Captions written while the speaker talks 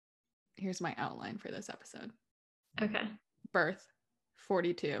Here's my outline for this episode. Okay. Birth,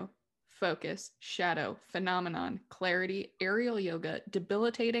 42, focus, shadow, phenomenon, clarity, aerial yoga,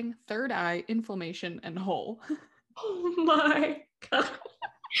 debilitating, third eye, inflammation, and whole. Oh my God.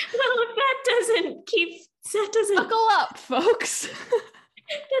 Well, that doesn't Buckle up, folks.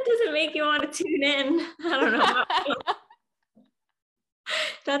 that doesn't make you want to tune in. I don't know.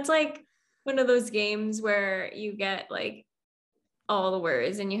 That's like one of those games where you get like all the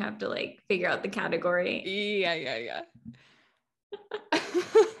words and you have to like figure out the category. Yeah.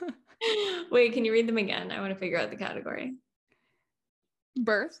 Wait, can you read them again? I want to figure out the category.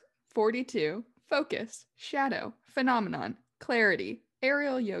 Birth, 42, focus, shadow, phenomenon, clarity,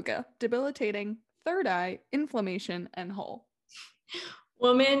 aerial yoga, debilitating, third eye, inflammation, and whole.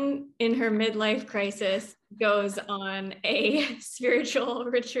 Woman in her midlife crisis goes on a spiritual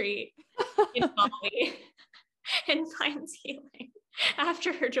retreat in Bali and finds healing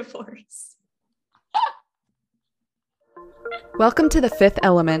after her divorce. Welcome to The Fifth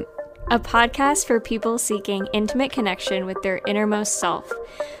Element, a podcast for people seeking intimate connection with their innermost self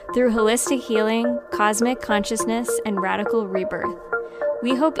through holistic healing, cosmic consciousness, and radical rebirth.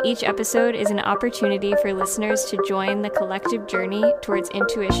 We hope each episode is an opportunity for listeners to join the collective journey towards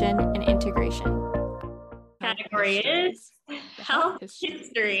intuition and integration. Category is health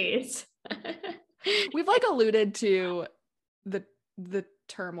histories. We've like alluded to the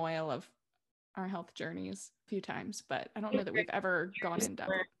turmoil of our health journeys a few times, but I don't know that we've ever gone in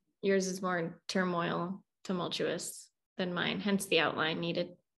depth. Yours is more tumultuous than mine, hence the outline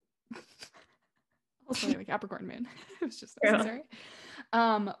needed. Also, like Capricorn moon. It was just necessary.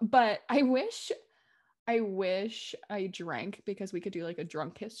 But I wish I drank because we could do like a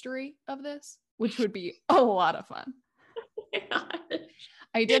drunk history of this, which would be a lot of fun. Oh my gosh.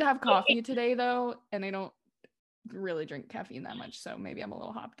 I did have coffee today though, and I don't really drink caffeine that much, so maybe I'm a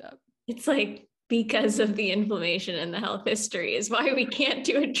little hopped up. It's like because of the inflammation and the health history is why we can't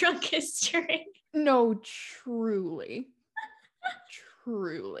do a drunk history. No, truly.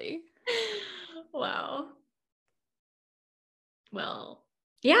 Wow. Well,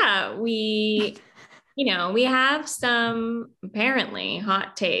 yeah, we have some apparently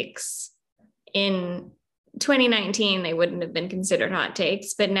hot takes. In 2019, they wouldn't have been considered hot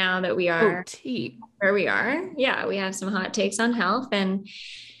takes, but now that we are where we are, yeah, we have some hot takes on health. And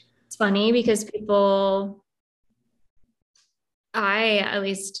it's funny because at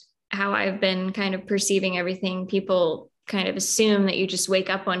least how I've been kind of perceiving everything, people kind of assume that you just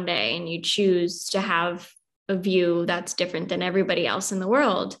wake up one day and you choose to have a view that's different than everybody else in the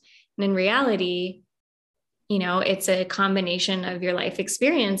world. And in reality, it's a combination of your life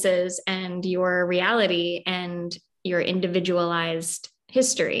experiences and your reality and your individualized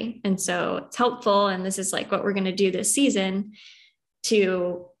history. And so it's helpful. And this is like what we're going to do this season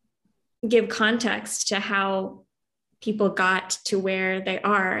to give context to how people got to where they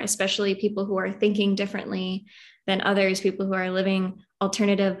are, especially people who are thinking differently than others, people who are living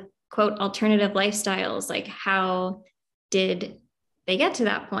alternative lifestyles. Like, how did they get to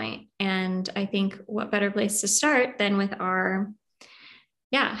that point? And I think what better place to start than with our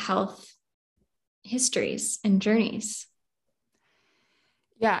health histories and journeys.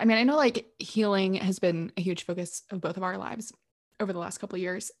 Yeah, I mean, I know like healing has been a huge focus of both of our lives over the last couple of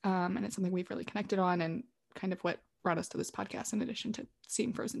years, and it's something we've really connected on, and kind of what brought us to this podcast in addition to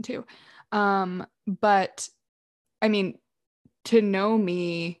seeing Frozen 2. But I mean, to know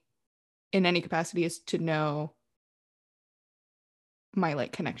me in any capacity is to know my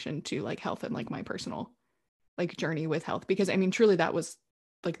like connection to like health and like my personal like journey with health, because I mean, truly that was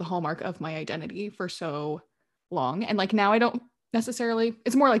like the hallmark of my identity for so long. And like now I don't necessarily,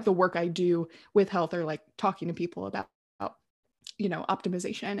 it's more like the work I do with health or like talking to people about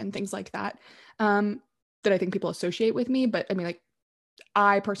optimization and things like that, that I think people associate with me. But I mean, like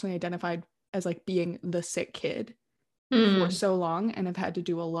I personally identified as like being the sick kid for so long, and have had to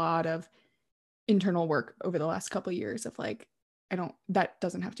do a lot of internal work over the last couple of years of like, that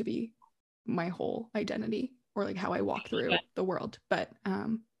doesn't have to be my whole identity or like how I walk through the world. But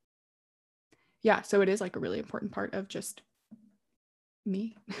so it is like a really important part of just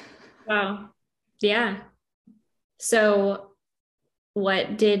me. Wow. Yeah. So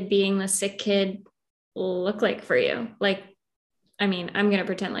what did being the sick kid look like for you? Like, I mean, I'm going to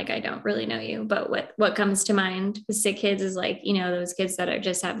pretend like I don't really know you, but what comes to mind with sick kids is like, those kids that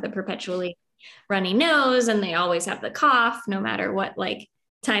just have the perpetually runny nose and they always have the cough no matter what like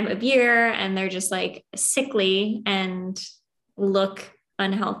time of year, and they're just like sickly and look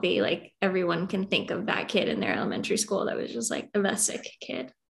unhealthy. Like everyone can think of that kid in their elementary school that was just like the sick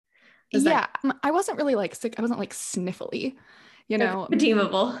kid. I wasn't really like sick. I wasn't like sniffly,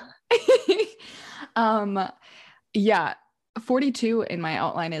 redeemable. Yeah, 42 in my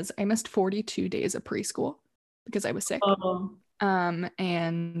outline is I missed 42 days of preschool because I was sick. Oh.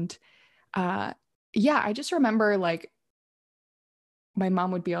 And yeah, I just remember like my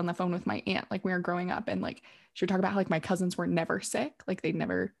mom would be on the phone with my aunt, like we were growing up, and like she would talk about how like my cousins were never sick, like they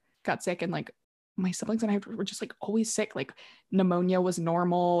never got sick, and like my siblings and I were just like always sick, like pneumonia was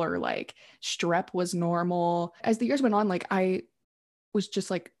normal or like strep was normal. As the years went on, like I was just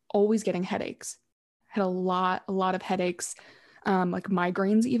like always getting headaches, had a lot of headaches, like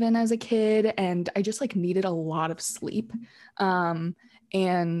migraines even as a kid, and I just like needed a lot of sleep. And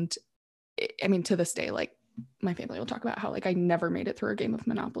I mean, to this day, like my family will talk about how like I never made it through a game of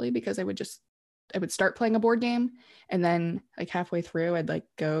Monopoly because I would start playing a board game, and then like halfway through I'd like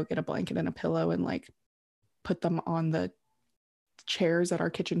go get a blanket and a pillow and like put them on the chairs at our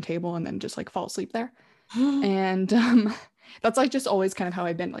kitchen table and then just like fall asleep there. And that's like just always kind of how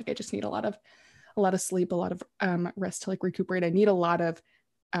I've been. Like I just need a lot of sleep, a lot of rest to like recuperate. I need a lot of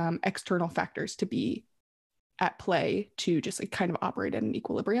external factors to be at play to just like kind of operate at an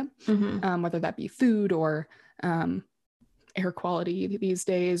equilibrium, whether that be food or air quality these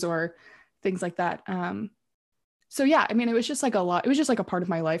days or things like that. So yeah, I mean, it was just like it was just like a part of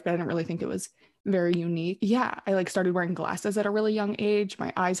my life, but I didn't really think it was very unique. Yeah, I like started wearing glasses at a really young age.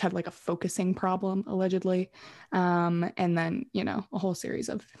 My eyes had like a focusing problem allegedly. And then, you know, a whole series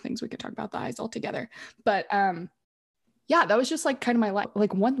of things we could talk about the eyes altogether. But yeah, that was just like kind of my life.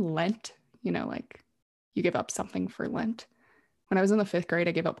 Like one Lent, you know, like you give up something for Lent. When I was in the 5th grade,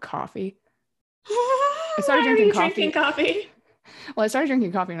 I gave up coffee. I started drinking coffee. Well, I started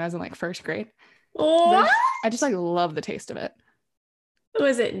drinking coffee when I was in like 1st grade. What? I just like love the taste of it.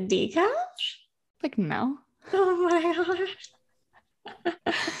 Was it decaf? Like no. Oh my gosh.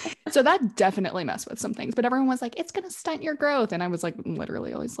 So that definitely messed with some things, but everyone was like, it's gonna stunt your growth, and I was like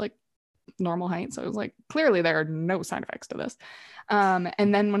literally always like normal height, so I was like, clearly there are no side effects to this.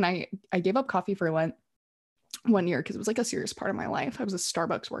 And then when I gave up coffee for Lent one year because it was like a serious part of my life. I was a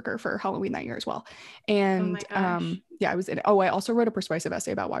Starbucks worker for Halloween that year as well. And yeah, I also wrote a persuasive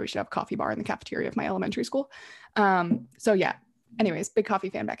essay about why we should have a coffee bar in the cafeteria of my elementary school. So yeah, anyways, big coffee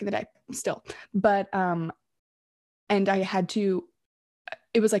fan back in the day still. But and I had to,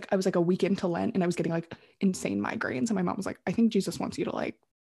 I was like a week into Lent and I was getting like insane migraines, and my mom was like, I think Jesus wants you to like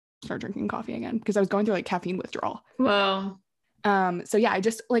start drinking coffee again, because I was going through like caffeine withdrawal. Wow. So yeah, I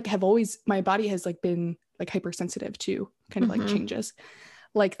just like have always, my body has like been like hypersensitive to kind of like changes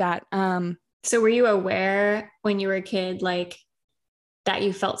like that. So were you aware when you were a kid, like that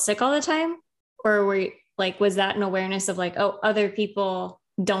you felt sick all the time? Or were you like, was that an awareness of like, oh, other people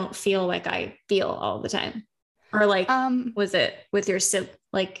don't feel like I feel all the time? Or like, was it with your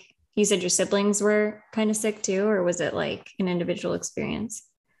like you said your siblings were kind of sick too? Or was it like an individual experience?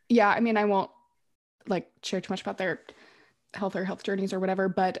 Yeah. I mean, I won't like share too much about their health journeys or whatever,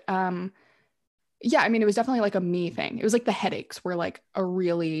 but yeah, I mean, it was definitely like a me thing. It was like the headaches were like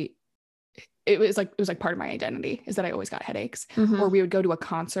it was like part of my identity, is that I always got headaches. Or we would go to a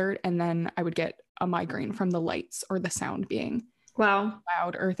concert and then I would get a migraine from the lights or the sound being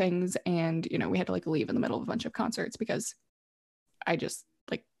loud or things. And, you know, we had to like leave in the middle of a bunch of concerts because I just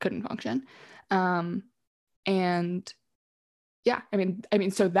like couldn't function. And yeah, I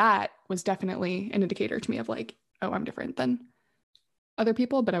mean, so that was definitely an indicator to me of like, oh, I'm different than other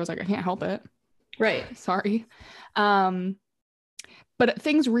people, but I was like, I can't help it. Right. Sorry. But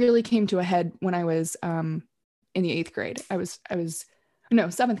things really came to a head when I was in the 8th grade. I was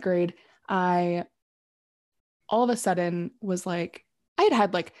 7th grade. I all of a sudden was like, I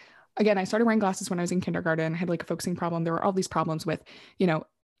had like, again, I started wearing glasses when I was in kindergarten. I had like a focusing problem. There were all these problems with, you know,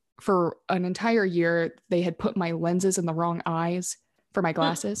 for an entire year, they had put my lenses in the wrong eyes for my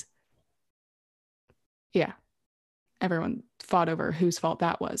glasses. Yeah. Everyone fought over whose fault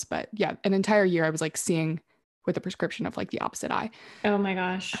that was. But yeah, an entire year I was like seeing with a prescription of like the opposite eye. Oh my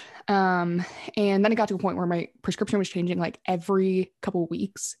gosh. And then it got to a point where my prescription was changing like every couple of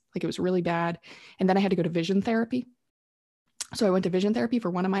weeks. Like it was really bad. And then I had to go to vision therapy. So I went to vision therapy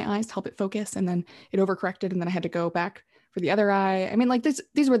for one of my eyes to help it focus, and then it overcorrected, and then I had to go back for the other eye. I mean, like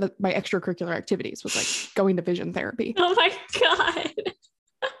these were my extracurricular activities, was like going to vision therapy. Oh my God.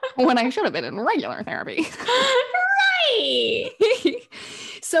 When I should have been in regular therapy. Right.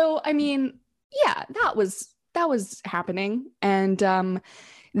 So, I mean, yeah, that was happening. And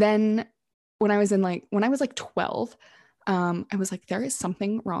then when I was like 12, I was like, there is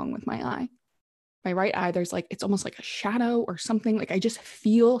something wrong with my eye. My right eye, there's like, it's almost like a shadow or something. Like I just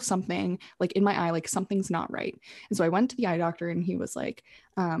feel something like in my eye, like something's not right. And so I went to the eye doctor, and he was like,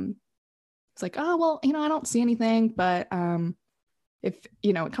 it's like, oh, well, you know, I don't see anything, but if,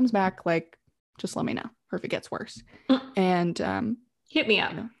 you know, it comes back, like, just let me know, or if it gets worse. And hit me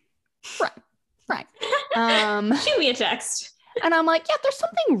up. You know, right. Shoot me a text. And I'm like, yeah, there's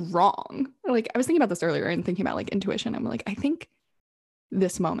something wrong. Like, I was thinking about this earlier and thinking about like intuition. I'm like, I think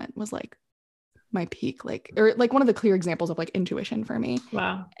this moment was like my peak, like, or like one of the clear examples of like intuition for me.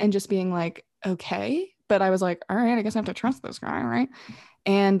 Wow. And just being like, okay. But I was like, all right, I guess I have to trust this guy, right?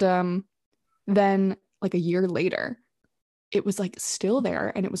 And then like a year later, it was like still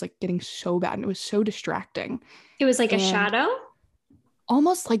there, and it was like getting so bad, and it was so distracting. It was like a shadow?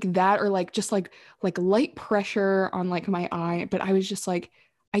 Almost like that, or like just like light pressure on like my eye. But I was just like,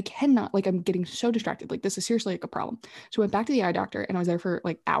 I cannot, like, I'm getting so distracted. Like, this is seriously like a problem. So I went back to the eye doctor, and I was there for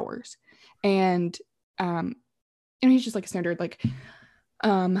like hours. And he's just like a standard like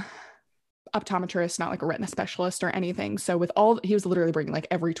optometrist, not like a retina specialist or anything. So with all, he was literally bringing like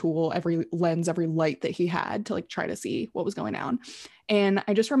every tool, every lens, every light that he had to like try to see what was going on. And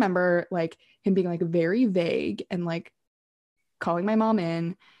I just remember like him being like very vague and like calling my mom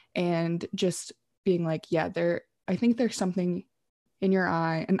in and just being like, yeah, I think there's something in your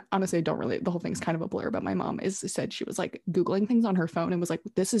eye. And honestly, I don't really, the whole thing's kind of a blur, but my mom said she was like Googling things on her phone and was like,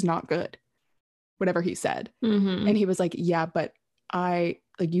 this is not good, whatever he said. Mm-hmm. And he was like, yeah, but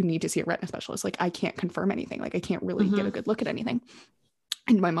you need to see a retina specialist. Like, I can't confirm anything. Like, I can't really get a good look at anything.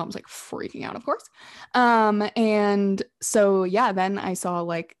 And my mom's like freaking out, of course. And so, yeah, then I saw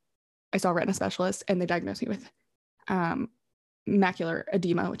a retina specialist, and they diagnosed me with macular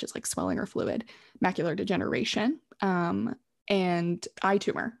edema, which is like swelling or fluid, macular degeneration, and eye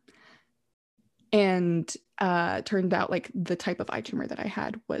tumor. And turned out like the type of eye tumor that I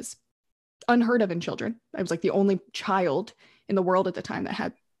had was unheard of in children. I was like the only child in the world at the time that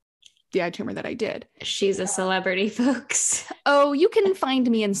had the eye tumor that I did. She's a celebrity, folks. Oh, you can find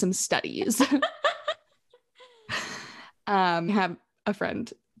me in some studies. Have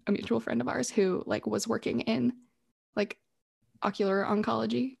a mutual friend of ours who like was working in like ocular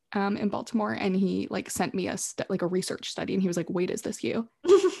oncology in Baltimore, and he like sent me a research study, and he was like, wait, is this you?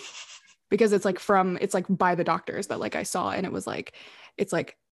 Because it's like by the doctors that like I saw, and it was like, it's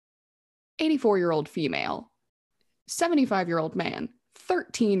like 84-year-old female, 75-year-old man,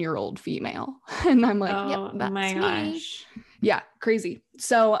 13-year-old female. And I'm like, yep, that's my me. gosh. Yeah, crazy.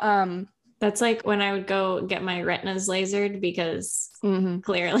 So that's like when I would go get my retinas lasered, because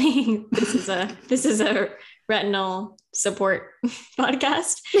clearly this is a retinal support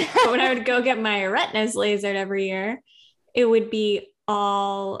podcast. But when I would go get my retinas lasered every year, it would be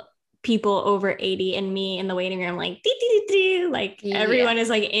all people over 80 and me in the waiting room, like dee, dee, dee, dee. Like everyone is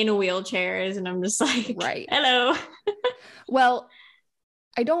like in wheelchairs, and I'm just like, right, hello. Well,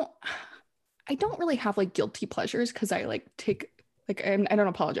 I don't really have like guilty pleasures, because I like take like, and I don't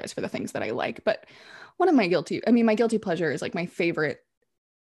apologize for the things that I like, but one of my guilty pleasure is like, my favorite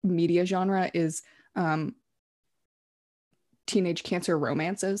media genre is teenage cancer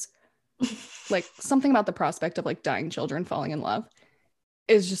romances. Like, something about the prospect of like dying children falling in love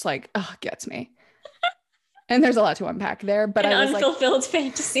is just like, gets me. And there's a lot to unpack there, but an I was unfulfilled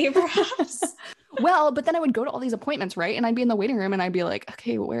fantasy, perhaps. Well, but then I would go to all these appointments, right? And I'd be in the waiting room, and I'd be like,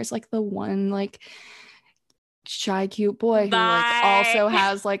 okay, where's like the one like shy, cute boy who like also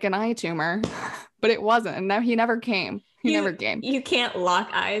has like an eye tumor? But it wasn't. And now he never came. Never came. You can't lock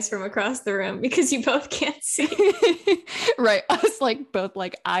eyes from across the room because you both can't see. Right. I was like both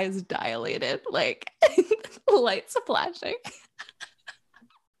like eyes dilated, like lights flashing.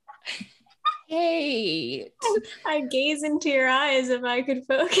 Hey, I'd gaze into your eyes if I could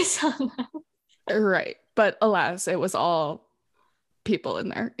focus on them. Right. But alas, it was all people in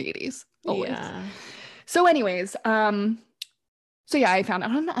their 80s. Always. Yeah. So anyways, so yeah, I found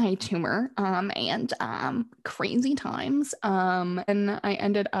out an eye tumor, and crazy times. And I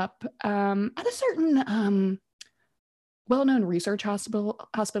ended up at a certain well-known research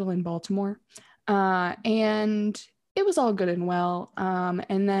hospital in Baltimore. And it was all good and well.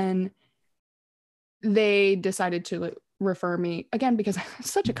 And then they decided to refer me again, because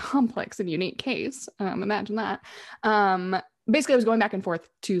it's such a complex and unique case. Imagine that. Basically, I was going back and forth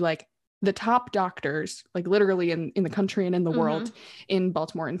to like the top doctors, like literally in the country and in the world, in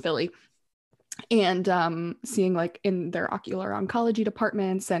Baltimore and Philly, and seeing like in their ocular oncology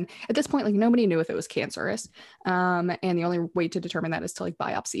departments. And at this point, like nobody knew if it was cancerous. And the only way to determine that is to like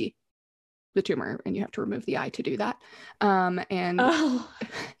biopsy the tumor, and you have to remove the eye to do that.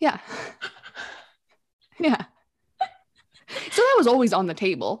 Yeah. So that was always on the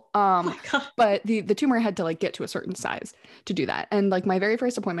table. But the tumor had to like get to a certain size to do that. And like my very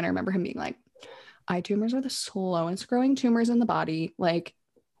first appointment, I remember him being like, eye tumors are the slowest growing tumors in the body. Like,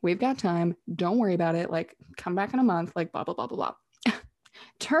 we've got time. Don't worry about it. Like, come back in a month, like blah, blah, blah, blah, blah.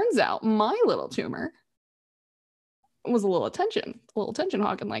 turns out my little tumor was a little attention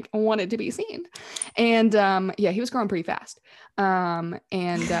hog and like wanted to be seen. And yeah, he was growing pretty fast.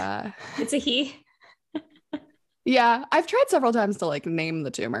 It's a he. Yeah, I've tried several times to like name the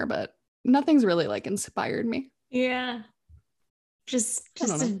tumor, but nothing's really like inspired me. Yeah. Just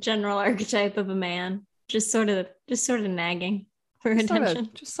a general archetype of a man. Just sort of nagging for attention.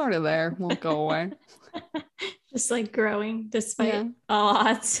 Just sort of there. Won't go away. Just like growing despite all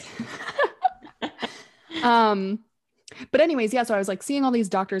odds. But anyways, yeah, so I was like seeing all these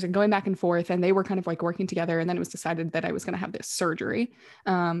doctors and going back and forth, and they were kind of like working together. And then it was decided that I was going to have this surgery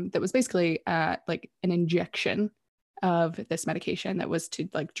that was basically like an injection of this medication that was to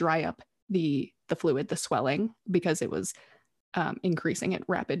like dry up the fluid, the swelling, because it was increasing at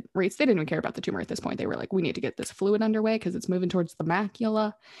rapid rates. They didn't even care about the tumor at this point. They were like, we need to get this fluid underway because it's moving towards the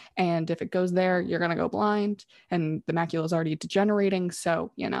macula. And if it goes there, you're going to go blind. And the macula is already degenerating.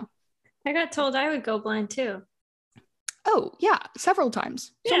 So, you know. I got told I would go blind too. Oh, yeah. Several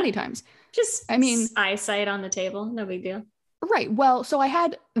times. So many times. I mean, eyesight on the table. No big deal. Right. Well, so I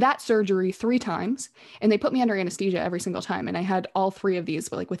had that surgery 3 times and they put me under anesthesia every single time. And I had all 3 of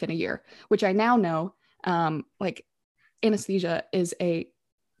these like within a year, which I now know like anesthesia is a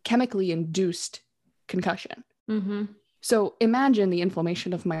chemically induced concussion. Mm-hmm. So imagine the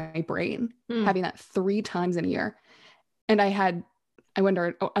inflammation of my brain having that 3 times in a year. And I went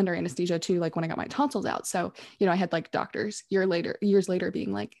under anesthesia too, like when I got my tonsils out. So, you know, I had like doctors years later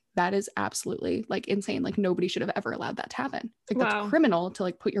being like, that is absolutely like insane. Like nobody should have ever allowed that to happen. Like that's criminal to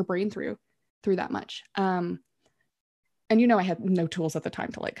like put your brain through that much. And you know, I had no tools at the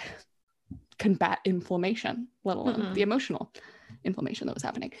time to like combat inflammation, let alone the emotional inflammation that was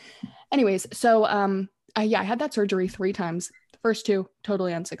happening. Anyways, so I had that surgery 3 times. The first 2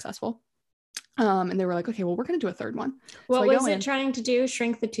 totally unsuccessful. And they were like, okay, well, we're going to do a 3rd one. What was it trying to do?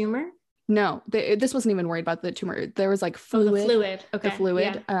 Shrink the tumor? No, this wasn't even worried about the tumor. There was like fluid. The fluid. Okay. The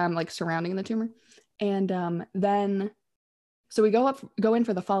fluid, like surrounding the tumor. And then, so we go in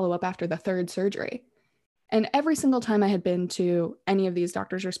for the follow-up after the 3rd surgery. And every single time I had been to any of these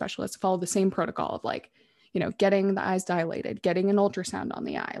doctors or specialists, followed the same protocol of like, you know, getting the eyes dilated, getting an ultrasound on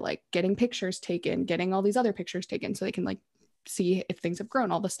the eye, like getting pictures taken, getting all these other pictures taken so they can like see if things have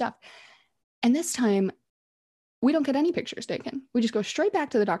grown, all the stuff. And this time, we don't get any pictures taken. We just go straight back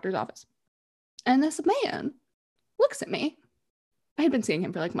to the doctor's office. And this man looks at me. I had been seeing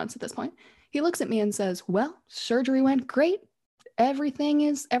him for like months at this point. He looks at me and says, well, surgery went great. Everything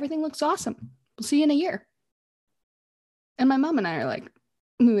looks awesome. We'll see you in a year. And my mom and I are like,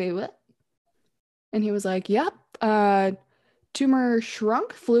 wait, what? And he was like, yep, tumor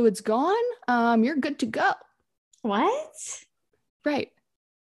shrunk, fluid's gone. You're good to go. What? Right.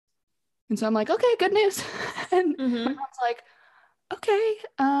 And so I'm like, okay, good news. And my mom's like, okay,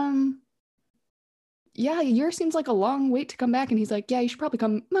 yeah, a year seems like a long wait to come back. And he's like, yeah, you should probably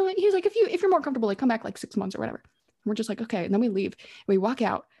come. He's like, if you're more comfortable, like come back like 6 months or whatever. And we're just like, okay. And then we leave. We walk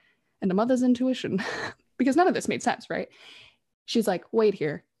out, and the mother's intuition, because none of this made sense, right? She's like, wait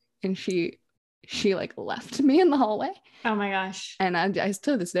here. And she like left me in the hallway. Oh my gosh. And I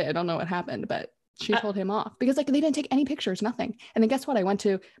to this day, I don't know what happened, but she told him off because like they didn't take any pictures, nothing. And then guess what? I went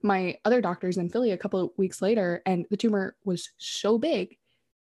to my other doctors in Philly a couple of weeks later, and the tumor was so big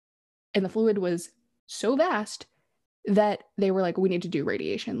and the fluid was so vast that they were like, we need to do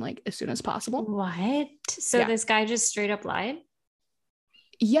radiation like as soon as possible. What? So this guy just straight up lied?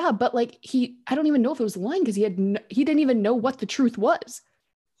 Yeah, but like I don't even know if it was lying because he didn't even know what the truth was.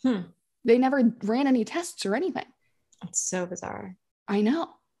 They never ran any tests or anything. It's so bizarre. I know.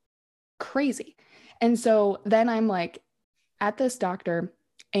 Crazy. And so then I'm like at this doctor,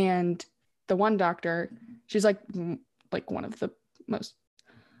 and the one doctor, she's like one of the most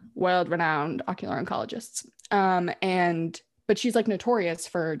world-renowned ocular oncologists. But she's like notorious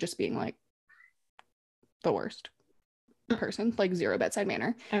for just being like the worst person, like zero bedside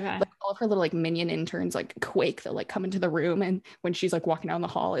manner. Okay. Like all of her little like minion interns like quake. They'll like come into the room, and when she's like walking down the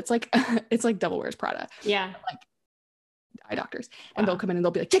hall, it's like Devil Wears Prada. Yeah. Like eye doctors, and they'll come in and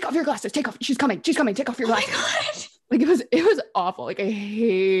they'll be like, take off your glasses, she's coming, take off your glasses. Oh my God. Like it was awful. Like I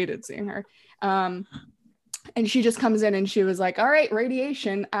hated seeing her. And she just comes in and she was like, all right,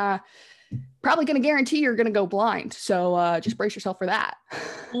 radiation, probably gonna guarantee you're gonna go blind, so just brace yourself for that.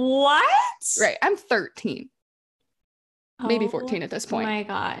 What? Right. I'm 13, maybe 14 at this point. Oh my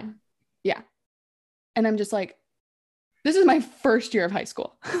God. Yeah. And I'm just like, this is my first year of high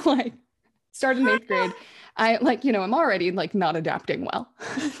school. Like started in 8th grade. I like, you know, I'm already like not adapting well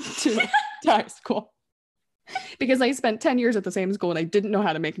to high school because I spent 10 years at the same school and I didn't know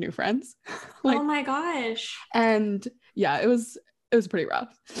how to make new friends. Like, oh my gosh. And yeah, it was it was pretty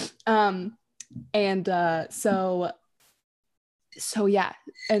rough. And so yeah,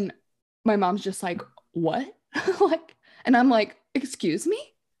 and my mom's just like, what? Like, and I'm like, excuse me?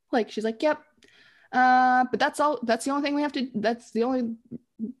 Like, she's like, yep. But that's the only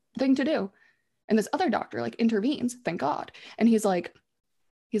thing to do. And this other doctor like intervenes, thank God. And he's like,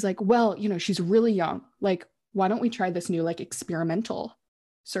 well, you know, she's really young. Like, why don't we try this new like experimental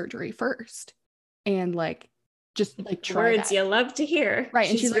surgery first? And like, just like try words that. you love to hear. Right.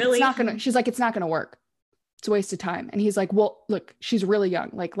 And she's like, it's not gonna work. It's a waste of time. And he's like, well, look, she's really young.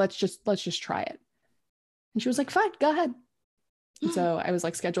 Like, let's just try it. And she was like, fine, go ahead. And so I was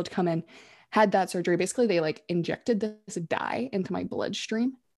like scheduled to come in, had that surgery. Basically, they like injected this dye into my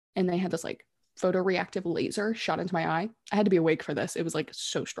bloodstream, and they had this like photoreactive laser shot into my eye. I had to be awake for this. It was like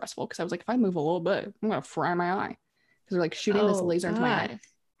so stressful because I was like, if I move a little bit, I'm gonna fry my eye. Because they're like shooting this laser into my eye.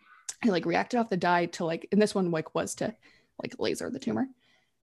 I like reacted off the dye to like, and this one like was to like laser the tumor.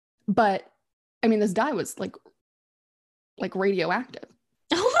 But I mean, this dye was like radioactive.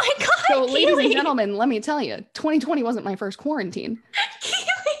 Oh my God. So ladies and gentlemen, let me tell you, 2020 wasn't my first quarantine.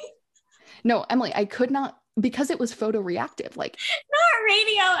 No, Emily, I could not, because it was photoreactive, like not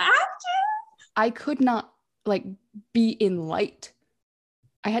radioactive. I could not like be in light.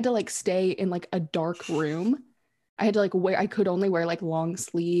 I had to like stay in like a dark room. I had to like I could only wear like long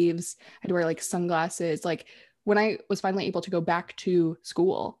sleeves. I had to wear like sunglasses. Like when I was finally able to go back to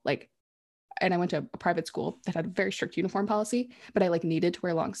school, like, and I went to a private school that had a very strict uniform policy, but I like needed to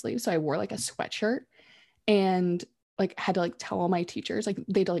wear long sleeves. So I wore like a sweatshirt and like had to like tell all my teachers, like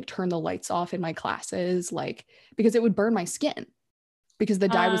they had to like turn the lights off in my classes, like, because it would burn my skin because the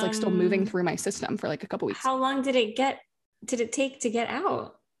dye was like still moving through my system for like a couple weeks. How long did it take to get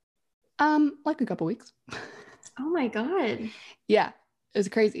out? Like a couple weeks. Oh my God. Yeah, it was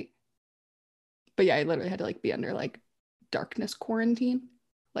crazy. But yeah, I literally had to like be under like darkness quarantine,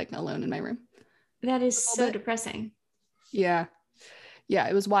 like alone in my room. That is so depressing. Yeah. Yeah,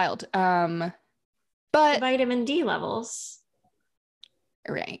 it was wild. But the vitamin D levels.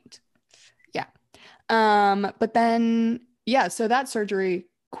 Right. Yeah. But then yeah, so that surgery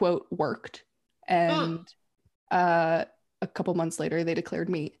quote worked. And a couple months later they declared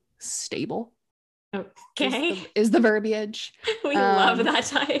me stable. Okay. Is the verbiage. We love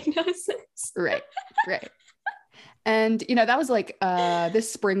that diagnosis. Right. And, you know, that was like, this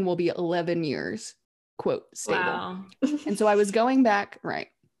spring will be 11 years, quote, stable. Wow. And so I was going back, right.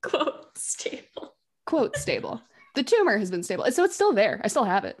 Quote, stable. Quote, stable. The tumor has been stable. So it's still there. I still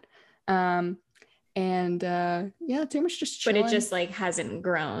have it. Yeah, the tumor's just chilling. But it just like hasn't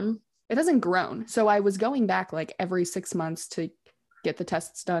grown. It hasn't grown. So I was going back like every 6 months to get the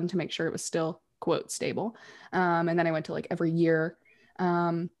tests done to make sure it was still, quote, stable. And then I went to like every year.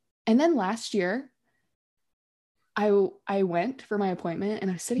 And then last year, I went for my appointment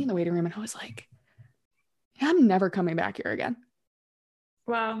and I was sitting in the waiting room and I was like, I'm never coming back here again.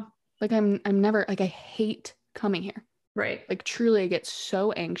 Wow. Like I'm never, like I hate coming here. Right. Like truly I get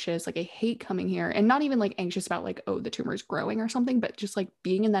so anxious. Like I hate coming here, and not even like anxious about like, oh, the tumor is growing or something, but just like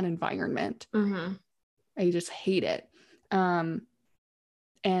being in that environment. Mm-hmm. I just hate it. And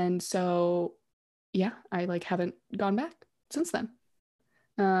so, yeah, I like haven't gone back since then.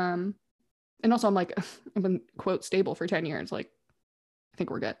 And also I'm like, I've been quote stable for 10 years. Like, I think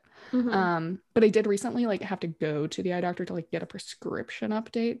we're good. Mm-hmm. But I did recently like have to go to the eye doctor to like get a prescription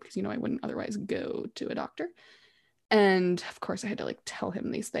update because, you know, I wouldn't otherwise go to a doctor. And of course I had to like tell him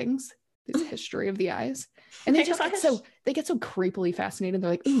these things, this history of the eyes. And they just get so creepily fascinated.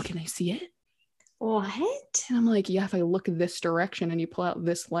 They're like, ooh, can I see it? What? And I'm like, yeah, if I look this direction and you pull out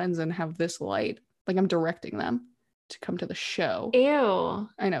this lens and have this light, like I'm directing them to come to the show. Ew.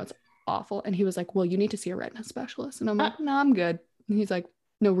 I know, it's awful. And he was like, well, you need to see a retina specialist. And I'm like, no, I'm good. And he's like,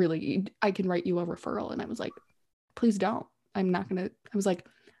 no, really, I can write you a referral. And I was like, please don't. I'm not gonna. I was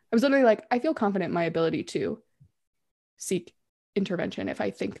literally like, I feel confident in my ability to seek intervention if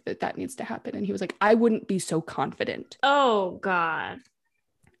I think that needs to happen. And he was like, I wouldn't be so confident. Oh God.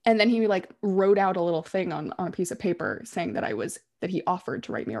 And then he like wrote out a little thing on a piece of paper saying that he offered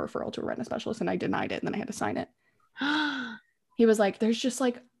to write me a referral to a retina specialist, and I denied it, and then I had to sign it. He was like, there's just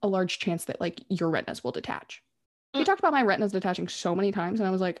like a large chance that like your retinas will detach. He talked about my retinas detaching so many times, and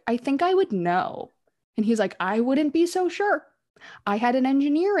I was like, I think I would know. And he's like, I wouldn't be so sure. I had an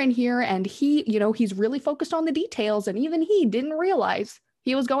engineer in here, and he, you know, he's really focused on the details, and even he didn't realize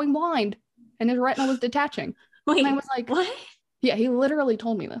he was going blind and his retina was detaching. Wait, and I was like, what? Yeah, he literally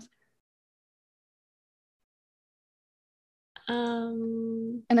told me this.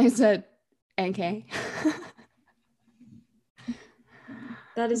 And I said, NK.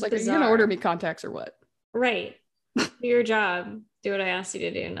 That is like, bizarre. are you gonna order me contacts or what? Right. Do your job. Do what I asked you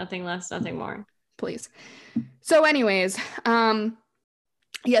to do. Nothing less, nothing more. Please. So anyways,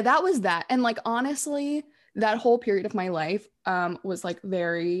 yeah, that was that. And like, honestly, that whole period of my life was like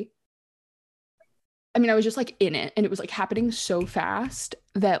very, I mean, I was just like in it, and it was like happening so fast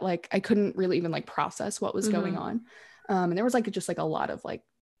that like I couldn't really even like process what was going on. And there was like just like a lot of like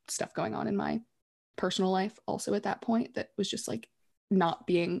stuff going on in my personal life also at that point that was just like not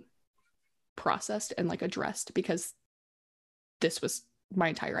being processed and like addressed, because this was my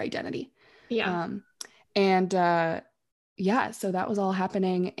entire identity. Yeah. And yeah, so that was all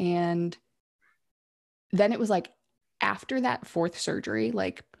happening. And then it was like after that fourth surgery,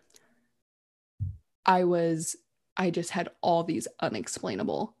 like I just had all these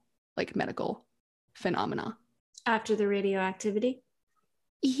unexplainable like medical phenomena. After the radioactivity?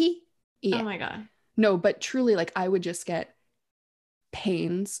 Yeah. Oh my God. No, but truly, like I would just get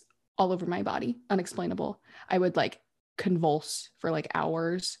pains all over my body, unexplainable. I would like convulse for like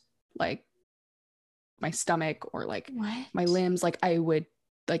hours, like my stomach or like my limbs. Like I would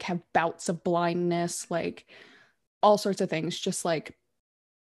like have bouts of blindness, like all sorts of things, just like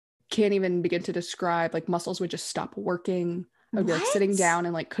can't even begin to describe. Like muscles would just stop working. I would be like sitting down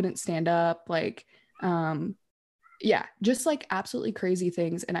and like couldn't stand up. Like, yeah, just like absolutely crazy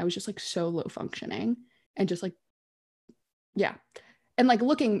things. And I was just like so low functioning and just like, yeah. And like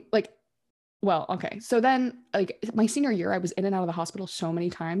looking like, well, okay. So then like my senior year, I was in and out of the hospital so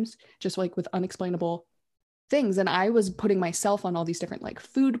many times, just like with unexplainable things. And I was putting myself on all these different like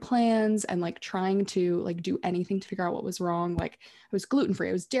food plans and like trying to like do anything to figure out what was wrong. Like I was gluten-free,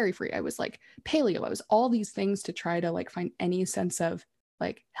 I was dairy-free, I was like paleo, I was all these things to try to like find any sense of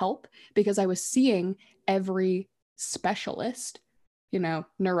like help, because I was seeing every specialist, you know,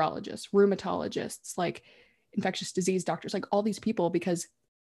 neurologists, rheumatologists, like infectious disease doctors, like all these people, because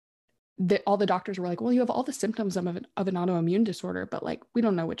all the doctors were like, well, you have all the symptoms of an autoimmune disorder, but like we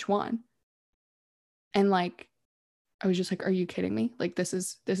don't know which one. And like I was just like, are you kidding me? Like this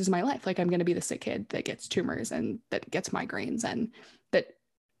is my life. Like I'm going to be the sick kid that gets tumors and that gets migraines and that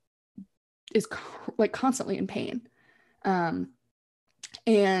is like constantly in pain. And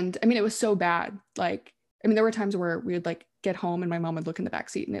I mean, it was so bad. Like, I mean, there were times where we would like get home and my mom would look in the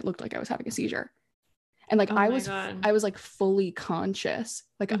backseat and it looked like I was having a seizure. And like I was like fully conscious.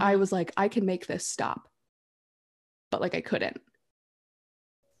 Like I was like, I can make this stop. But like I couldn't.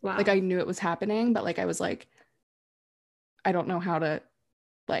 Wow. Like I knew it was happening, but like I was like, I don't know how to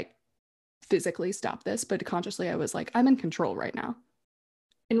like physically stop this, but consciously I was like, I'm in control right now.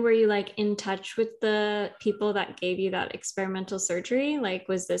 And were you like in touch with the people that gave you that experimental surgery? Like,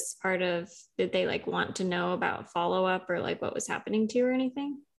 was this part of, did they like want to know about follow-up or like what was happening to you or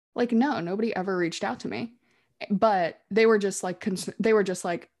anything? Like, no, nobody ever reached out to me, but they were just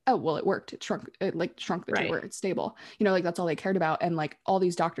like, oh, well, it worked. It shrunk the tumor. It's stable. You know, like that's all they cared about. And like all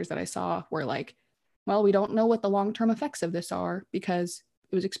these doctors that I saw were like, well, we don't know what the long-term effects of this are because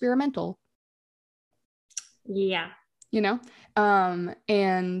it was experimental. Yeah. You know?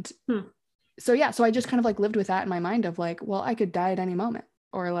 And so, yeah, so I just kind of like lived with that in my mind of like, well, I could die at any moment,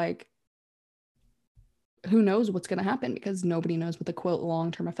 or like, who knows what's going to happen, because nobody knows what the quote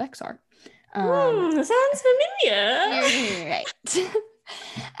long-term effects are. Sounds familiar. Right.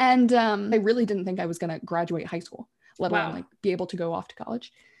 And I really didn't think I was going to graduate high school, let alone like be able to go off to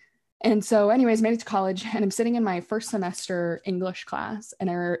college. And so anyways, made it to college, and I'm sitting in my first semester English class, and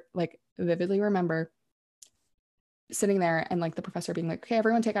I like vividly remember sitting there and like the professor being like, okay,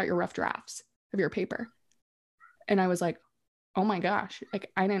 everyone take out your rough drafts of your paper. And I was like, oh my gosh,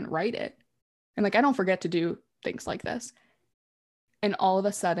 like I didn't write it. And like I don't forget to do things like this. And all of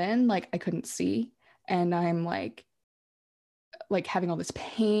a sudden, like I couldn't see, and I'm like having all this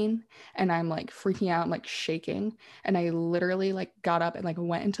pain, and I'm like freaking out and like shaking. And I literally like got up and like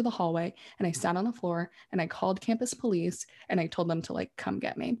went into the hallway, and I sat on the floor, and I called campus police, and I told them to like come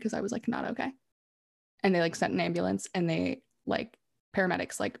get me because I was like not okay. And they like sent an ambulance, and they like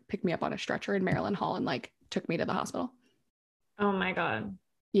paramedics like picked me up on a stretcher in Maryland Hall and like took me to the hospital. Oh my God.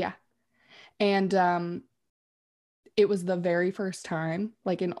 Yeah. And it was the very first time,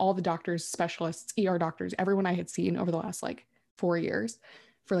 like in all the doctors, specialists, ER doctors, everyone I had seen over the last like 4 years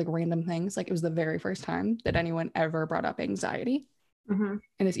for like random things, like it was the very first time that anyone ever brought up anxiety. And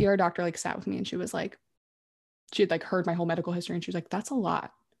this ER doctor like sat with me, and she was like, she had like heard my whole medical history, and she was like, that's a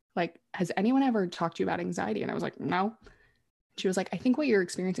lot. Like, has anyone ever talked to you about anxiety? And I was like, no. She was like, I think what you're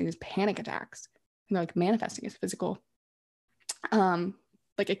experiencing is panic attacks, and they're like manifesting as physical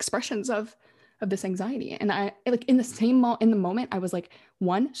like expressions of this anxiety. And I like in the moment I was like,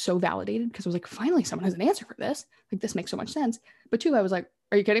 one, so validated, because I was like, finally someone has an answer for this, like this makes so much sense. But two, I was like,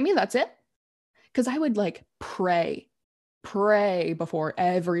 are you kidding me? That's it? Because I would like pray pray before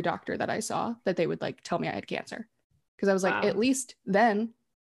every doctor that I saw that they would like tell me I had cancer. Because I was like, at least then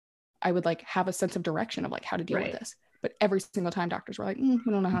I would like have a sense of direction of like how to deal with this. But every single time doctors were like, we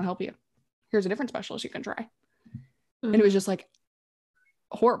don't know how to help you. Here's a different specialist you can try. And it was just like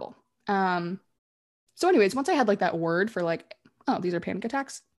horrible. So anyways, once I had like that word for like, oh, these are panic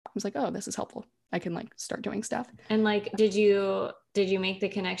attacks, I was like, oh, this is helpful. I can like start doing stuff. And like, did you make the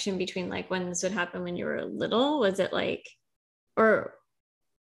connection between like when this would happen when you were little? Was it like, or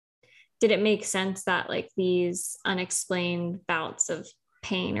did it make sense that like these unexplained bouts of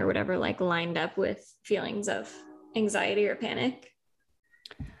pain or whatever like lined up with feelings of anxiety or panic?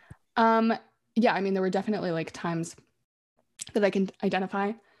 Yeah, I mean, there were definitely like times that I can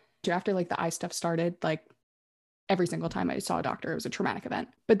identify. After like the eye stuff started, like every single time I saw a doctor, it was a traumatic event.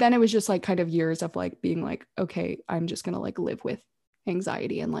 But then it was just like kind of years of like being like, okay, I'm just gonna like live with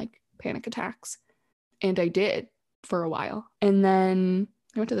anxiety and like panic attacks. And I did for a while. And then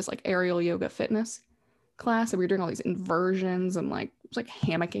I went to this like aerial yoga fitness class, and we were doing all these inversions and like it was like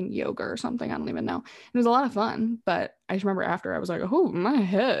hammocking yoga or something. I don't even know. It was a lot of fun, but I just remember after I was like, oh, my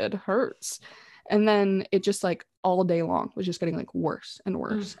head hurts. And then it just like all day long was just getting like worse and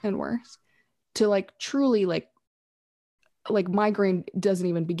worse and worse, to like truly like migraine doesn't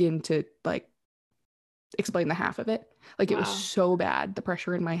even begin to like explain the half of it. Like it was so bad, the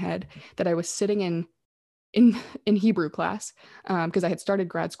pressure in my head, that I was sitting in Hebrew class because I had started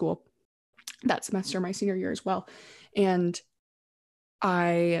grad school that semester, my senior year as well. And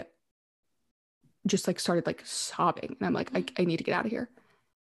I just like started like sobbing, and I'm like, I need to get out of here.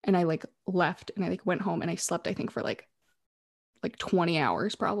 And I like left, and I like went home, and I slept, I think, for like 20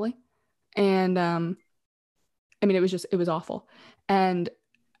 hours probably. And I mean, it was awful. And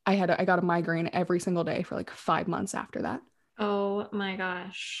I got a migraine every single day for like 5 months after that. Oh my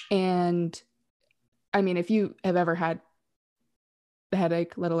gosh. And I mean, if you have ever had a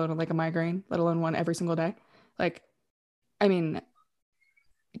headache, let alone like a migraine, let alone one every single day, like, I mean,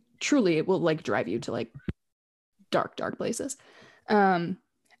 truly it will like drive you to like dark places.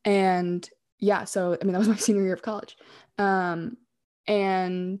 And yeah, so I mean, that was my senior year of college. And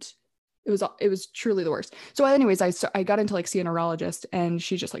it was truly the worst. So anyways, I got into like see a neurologist, and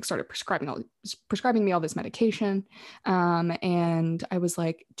she just like started prescribing me all this medication. And I was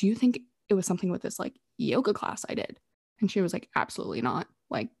like, do you think it was something with this like yoga class I did? And she was like, absolutely not.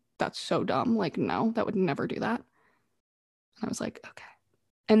 Like, that's so dumb. Like, no, that would never do that. And I was like, okay.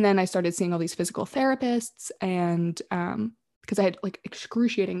 And then I started seeing all these physical therapists, and because I had like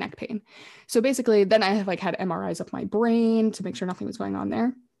excruciating neck pain. So basically then I have like had MRIs of my brain to make sure nothing was going on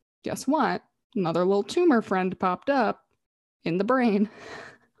there. Guess what? Another little tumor friend popped up in the brain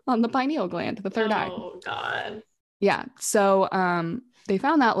on the pineal gland, the third eye. Oh God. Yeah. So they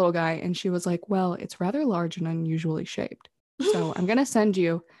found that little guy, and she was like, well, it's rather large and unusually shaped. So I'm going to send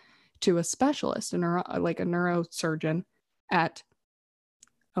you to a specialist, like a neurosurgeon at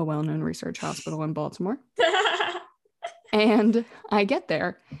a well-known research hospital in Baltimore. And I get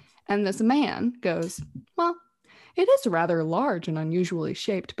there, and this man goes, well, it is rather large and unusually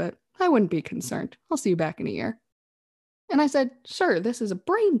shaped, but I wouldn't be concerned. I'll see you back in a year. And I said, sir, this is a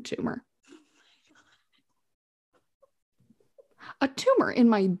brain tumor. A tumor in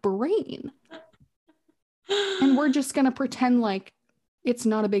my brain. And we're just going to pretend like it's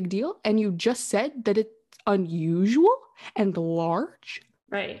not a big deal. And you just said that it's unusual and large.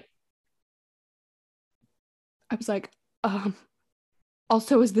 Right. I was like,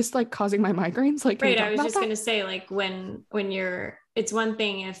 also, is this like causing my migraines? Like, right. I was just going to say, like, when it's one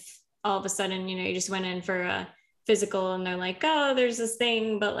thing if all of a sudden, you know, you just went in for a physical and they're like, oh, there's this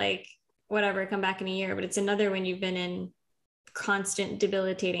thing, but like, whatever, come back in a year. But it's another when you've been in constant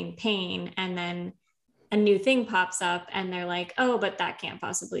debilitating pain, and then a new thing pops up and they're like, oh, but that can't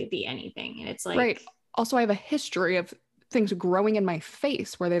possibly be anything. And it's like, right. Also, I have a history of things growing in my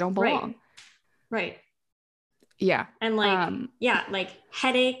face where they don't belong. Right. Yeah. And like, like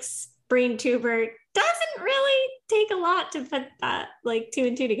headaches, brain tumor doesn't really take a lot to put that like 2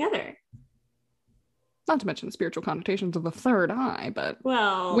 and 2 together. Not to mention the spiritual connotations of the third eye, but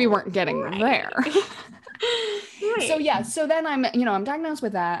well, we weren't getting there. Right. So yeah, so then I'm diagnosed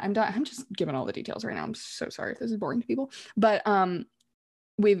with that. I'm just giving all the details right now. I'm so sorry if this is boring to people, but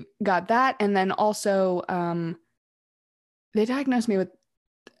we've got that, and then also they diagnosed me with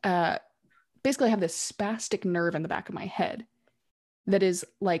basically I have this spastic nerve in the back of my head that is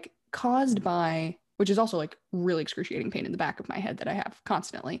like caused by, which is also like really excruciating pain in the back of my head that I have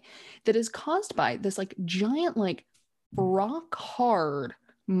constantly, that is caused by this like giant like rock hard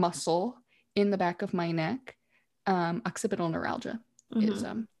muscle in the back of my neck. Occipital neuralgia is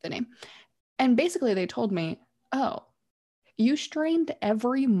the name. And basically they told me, oh, you strained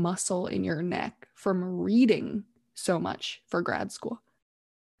every muscle in your neck from reading so much for grad school.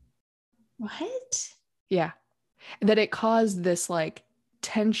 What? Yeah. That it caused this like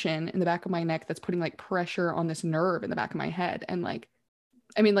tension in the back of my neck that's putting like pressure on this nerve in the back of my head. And like,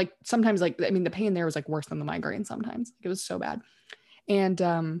 I mean, like sometimes like, I mean, the pain there was like worse than the migraine sometimes. Like, it was so bad.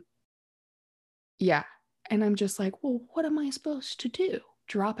 And yeah. And I'm just like, well, what am I supposed to do?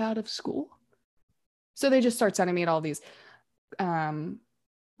 Drop out of school? So they just start sending me to all these,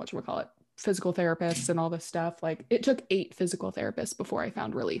 whatchamacallit, physical therapists and all this stuff. Like, it took 8 physical therapists before I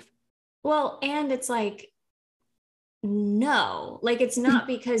found relief. Well, and it's like, no, like, it's not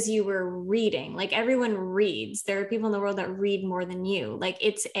because you were reading. Like, everyone reads. There are people in the world that read more than you. Like,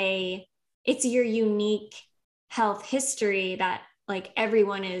 it's your unique health history that like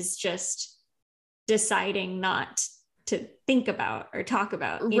everyone is just deciding not to think about or talk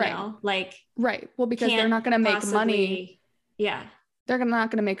about, you know, like, right. Well, because they're not going to make money. Yeah. They're not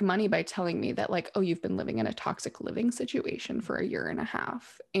going to make money by telling me that like, oh, you've been living in a toxic living situation for a year and a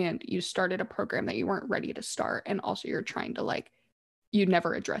half and you started a program that you weren't ready to start. And also you're trying to like, you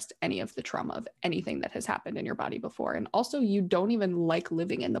never addressed any of the trauma of anything that has happened in your body before. And also you don't even like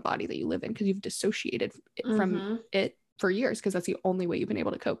living in the body that you live in because you've dissociated from it for years, because that's the only way you've been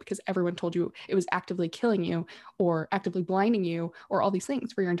able to cope, because everyone told you it was actively killing you or actively blinding you or all these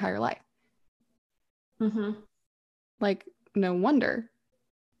things for your entire life. Like, no wonder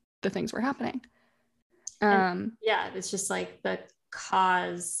the things were happening. Yeah, it's just like the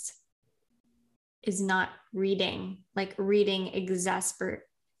cause is not reading. Like, reading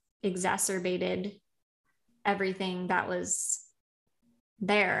exacerbated everything that was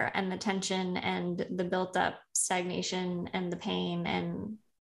there, and the tension and the built up stagnation and the pain and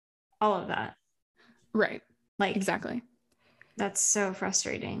all of that. Right. Like, exactly. That's so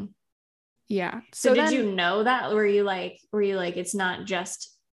frustrating. Yeah. So did you know that? Were you like, it's not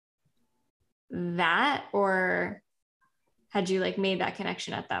just that, or had you like made that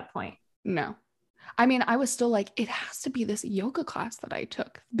connection at that point? No. I mean, I was still like, it has to be this yoga class that I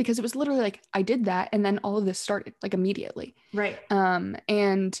took, because it was literally like, I did that and then all of this started like immediately. Right.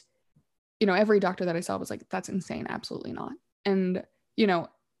 And, you know, every doctor that I saw was like, that's insane. Absolutely not. And, you know,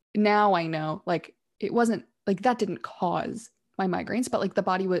 now I know, like, it wasn't like, that didn't cause my migraines, but like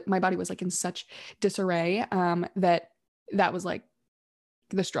my body was like in such disarray that was like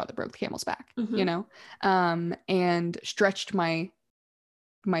the straw that broke the camel's back, you know, and stretched my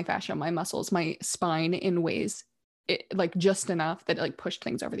fascia, my muscles, my spine in ways like just enough that it like pushed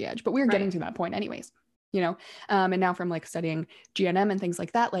things over the edge. But we were getting to that point anyways, you know. And now from like studying GNM and things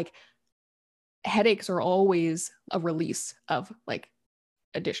like that, like headaches are always a release of like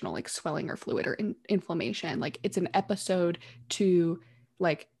additional like swelling or fluid or inflammation. Like, it's an episode to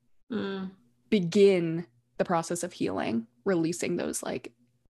like begin the process of healing, releasing those like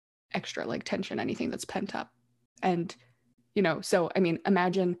extra like tension, anything that's pent up. And, you know, so I mean,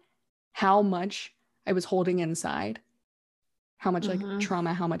 imagine how much I was holding inside, how much like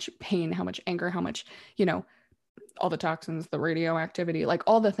trauma, how much pain, how much anger, how much, you know, all the toxins, the radioactivity, like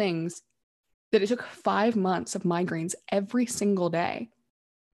all the things, that it took 5 months of migraines every single day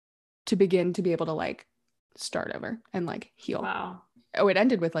to begin to be able to like start over and like heal. Wow. Oh, it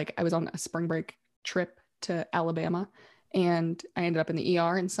ended with like, I was on a spring break trip to Alabama and I ended up in the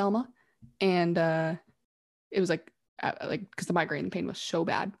ER in Selma. And it was like because the migraine pain was so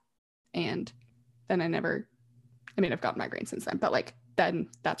bad. And then I've gotten migraine since then, but like then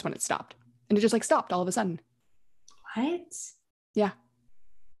that's when it stopped. And it just like stopped all of a sudden. What? Yeah.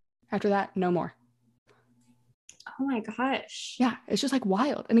 After that, no more. Oh my gosh. Yeah, it's just like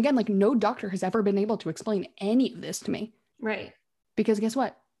wild. And again, like no doctor has ever been able to explain any of this to me. Right. Because guess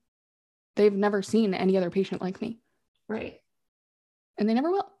what? They've never seen any other patient like me. Right. And they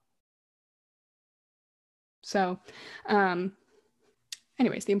never will. So,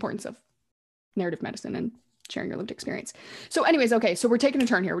 anyways, the importance of narrative medicine and sharing your lived experience. So anyways, okay, so we're taking a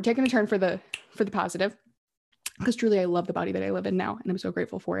turn here. We're taking a turn for the positive, because truly I love the body that I live in now and I'm so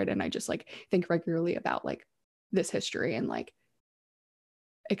grateful for it. And I just like think regularly about like this history and like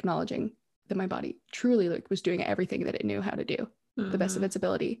acknowledging that my body truly like was doing everything that it knew how to do, the best of its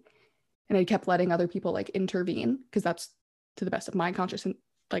ability. And I kept letting other people like intervene, because that's to the best of my conscious and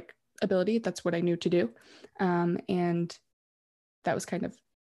like ability. That's what I knew to do. And that was kind of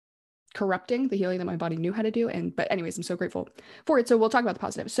corrupting the healing that my body knew how to do. But anyways, I'm so grateful for it. So we'll talk about the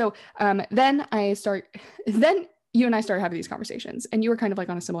positive. So then you and I started having these conversations, and you were kind of like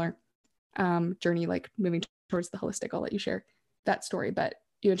on a similar journey, like moving towards the holistic. I'll let you share that story, but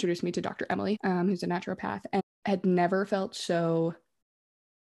you introduced me to Dr. Emily, who's a naturopath, and had never felt so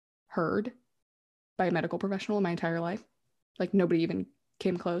heard by a medical professional in my entire life. Like nobody even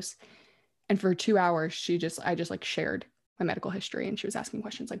came close. And for 2 hours, I just like shared my medical history, and she was asking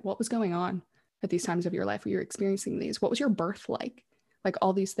questions like, what was going on at these times of your life where you're experiencing these? What was your birth like? Like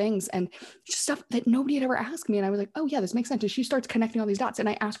all these things, and just stuff that nobody had ever asked me. And I was like, oh yeah, this makes sense. And she starts connecting all these dots. And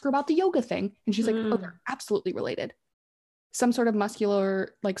I ask her about the yoga thing, and she's like, oh, they're absolutely related. Some sort of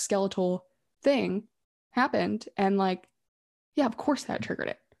muscular, like skeletal thing happened. And like, yeah, of course that triggered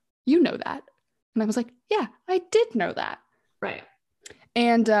it. You know that. And I was like, yeah, I did know that. Right.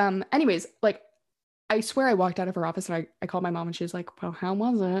 And anyways, like, I swear I walked out of her office and I called my mom, and she's like, well, how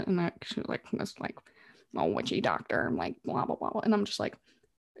was it? And she was like, this like, oh, witchy doctor. I'm like, blah, blah, blah. And I'm just like,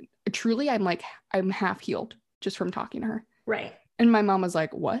 truly, I'm half healed just from talking to her. Right. And my mom was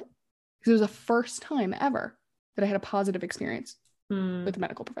like, what? Because it was the first time ever that I had a positive experience with a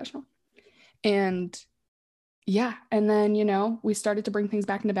medical professional. And yeah. And then, you know, we started to bring things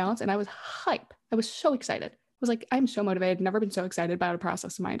back into balance, and I was hype. I was so excited. I was like, I'm so motivated. Never been so excited about a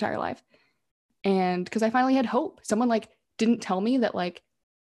process in my entire life. And because I finally had hope. Someone like didn't tell me that like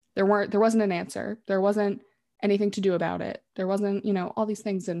there wasn't an answer. There wasn't anything to do about it. There wasn't, you know, all these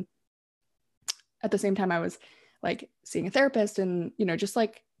things. And at the same time, I was like seeing a therapist and, you know, just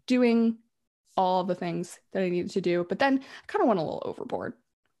like doing all the things that I needed to do. But then I kind of went a little overboard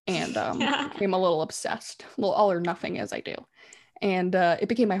and became a little obsessed, a little all or nothing as I do. And it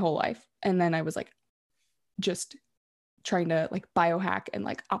became my whole life. And then I was like just trying to like biohack and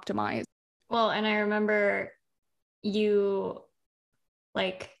like optimize. Well, and I remember you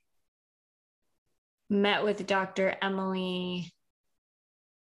like met with Dr. Emily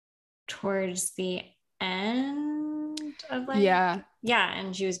towards the end of like yeah,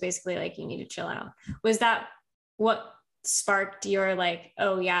 and she was basically like, you need to chill out. Was that what sparked your like,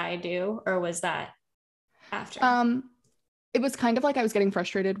 oh yeah, I do? Or was that after? It was kind of like I was getting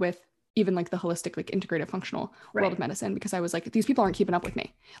frustrated with even like the holistic, like integrative functional world of medicine, because I was like, these people aren't keeping up with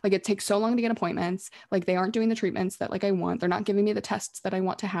me. Like it takes so long to get appointments. Like they aren't doing the treatments that like I want. They're not giving me the tests that I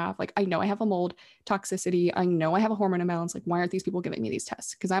want to have. Like I know I have a mold toxicity. I know I have a hormone imbalance. Like why aren't these people giving me these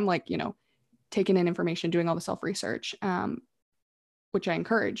tests? Because I'm like, you know, taking in information, doing all the self-research, which I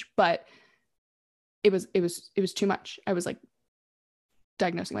encourage, but it was too much. I was like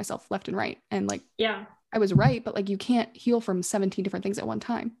diagnosing myself left and right. And like, yeah, I was right, but like you can't heal from 17 different things at one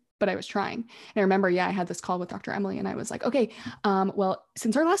time. But I was trying. And I remember, I had this call with Dr. Emily, and I was like, okay, well,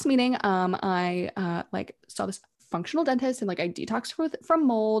 since our last meeting, I like saw this functional dentist, and like I detoxed from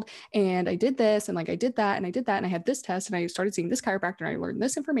mold, and I did this, and like I did that, and I did that, and I had this test, and I started seeing this chiropractor, and I learned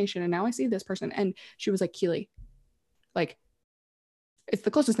this information, and now I see this person. And she was like, Keighlee, like it's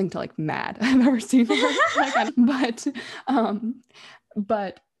the closest thing to like mad I've ever seen her.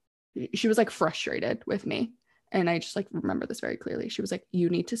 But she was like frustrated with me. And I just like remember this very clearly. She was like, you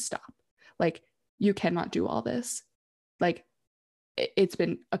need to stop. Like, you cannot do all this. Like, it's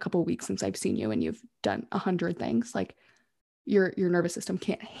been a couple of weeks since I've seen you, and you've done 100 things. Like, your nervous system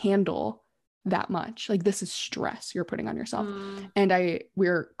can't handle that much. Like, this is stress you're putting on yourself. And we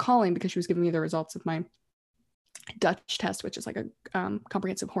were calling because she was giving me the results of my Dutch test, which is like a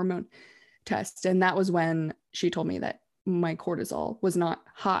comprehensive hormone test. And that was when she told me that my cortisol was not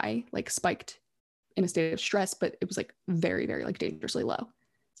high, like spiked in a state of stress, but it was like very, very like dangerously low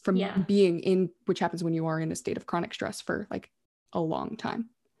from being in, which happens when you are in a state of chronic stress for like a long time.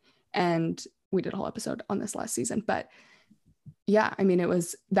 And we did a whole episode on this last season, but yeah, I mean,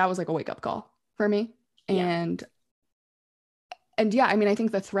 that was like a wake up call for me. And yeah, I mean, I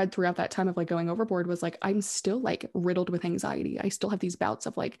think the thread throughout that time of like going overboard was like, I'm still like riddled with anxiety. I still have these bouts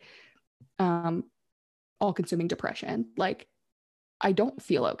of like, all consuming depression. Like I don't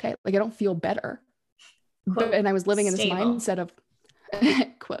feel okay. Like I don't feel better. And I was living in this mindset of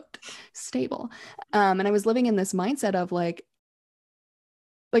quote stable. And I was living in this mindset of like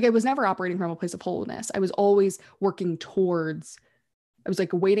I was never operating from a place of wholeness. I was always working towards, I was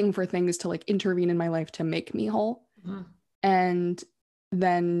like waiting for things to like intervene in my life to make me whole. And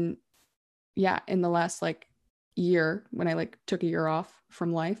then, in the last like year, when I like took a year off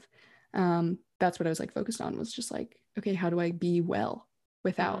from life, that's what I was like focused on, was just like, okay, how do I be well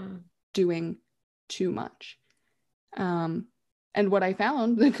without doing too much? And what I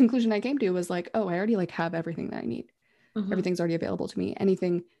found, the conclusion I came to was like, oh, I already like have everything that I need. Everything's already available to me.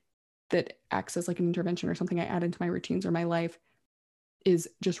 Anything that acts as like an intervention or something I add into my routines or my life is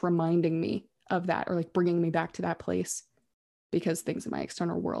just reminding me of that, or like bringing me back to that place, because things in my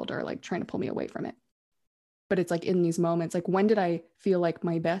external world are like trying to pull me away from it. But it's like in these moments, like when did I feel like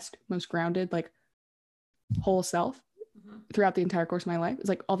my best, most grounded, like whole self throughout the entire course of my life? It's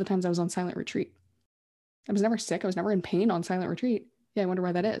like all the times I was on silent retreat. I was never sick. I was never in pain on silent retreat. Yeah, I wonder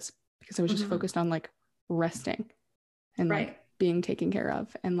why that is. Because I was just focused on like resting and like being taken care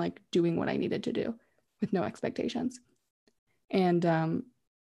of and like doing what I needed to do with no expectations. And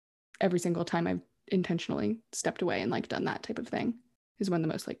every single time I've intentionally stepped away and like done that type of thing is when the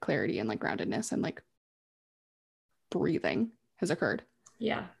most like clarity and like groundedness and like breathing has occurred.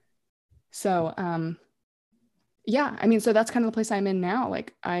 Yeah. So yeah, I mean, so that's kind of the place I'm in now.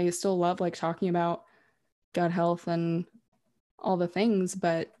 Like I still love like talking about gut health and all the things,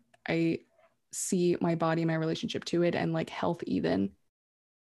 but I see my body, my relationship to it, and like health even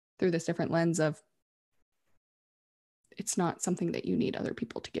through this different lens of it's not something that you need other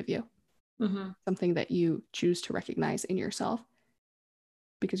people to give you. Something that you choose to recognize in yourself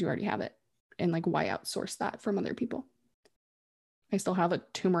because you already have it. And like, why outsource that from other people? I still have a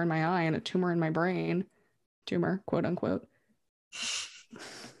tumor in my eye and a tumor in my brain. Tumor, quote unquote.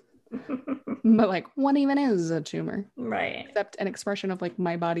 But like, what even is a tumor? Right. Except an expression of like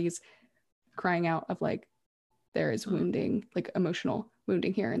my body's crying out of like, there is wounding, like emotional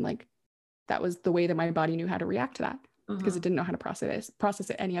wounding here. And like, that was the way that my body knew how to react to that because it didn't know how to process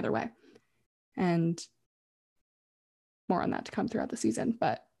it any other way. And more on that to come throughout the season.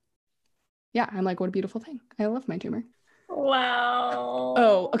 But yeah, I'm like, what a beautiful thing. I love my tumor. Wow.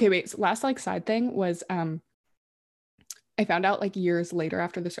 Oh, okay, wait. So last like side thing was I found out like years later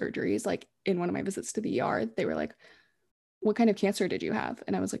after the surgeries, like in one of my visits to the ER, they were like, what kind of cancer did you have?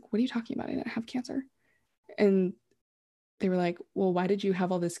 And I was like, what are you talking about? I didn't have cancer. And they were like, well, why did you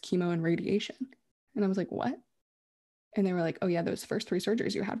have all this chemo and radiation? And I was like, what? And they were like, oh yeah, those first 3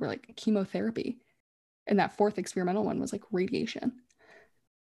 surgeries you had were like chemotherapy. And that 4th experimental one was like radiation.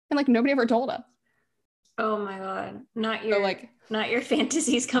 And like nobody ever told us. Oh my God. Not your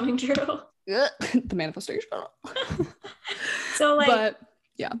fantasies coming true. The manifestation. So like, but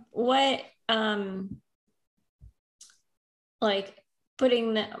yeah. What like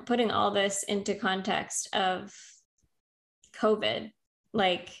putting all this into context of COVID,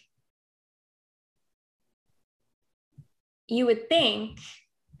 like you would think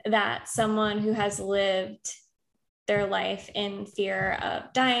that someone who has lived their life in fear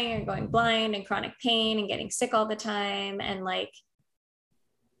of dying or going blind and chronic pain and getting sick all the time and like,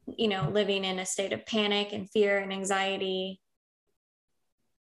 you know, living in a state of panic and fear and anxiety,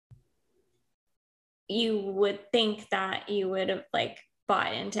 you would think that you would have like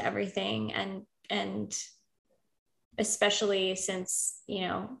bought into everything and especially since, you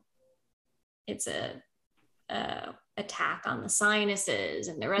know, it's a attack on the sinuses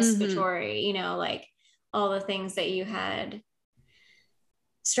and the respiratory, you know, like all the things that you had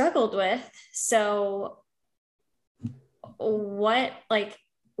struggled with. So what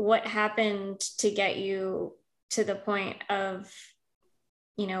happened to get you to the point of,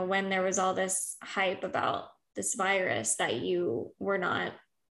 you know, when there was all this hype about this virus that you were not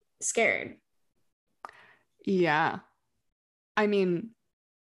scared? Yeah. I mean,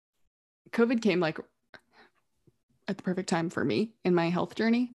 COVID came like at the perfect time for me in my health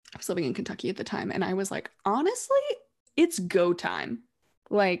journey. I was living in Kentucky at the time and I was like, honestly, it's go time.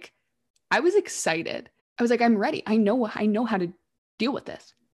 Like, I was excited. I was like, I'm ready. I know how to deal with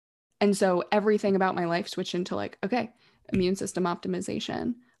this. And so everything about my life switched into like, okay, immune system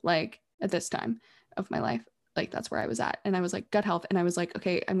optimization, like at this time of my life, like that's where I was at. And I was like, gut health. And I was like,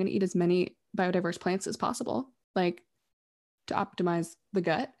 okay, I'm going to eat as many biodiverse plants as possible, like to optimize the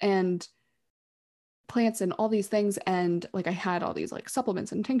gut and plants and all these things. And like, I had all these like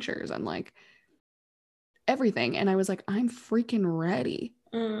supplements and tinctures and like everything. And I was like, I'm freaking ready.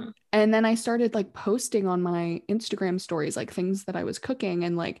 And then I started like posting on my Instagram stories, like things that I was cooking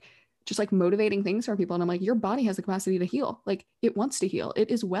and like just like motivating things for people. And I'm like, your body has the capacity to heal. Like it wants to heal.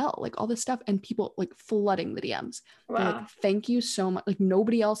 It is well, like all this stuff. And people like flooding the DMs. Wow. They're like, thank you so much. Like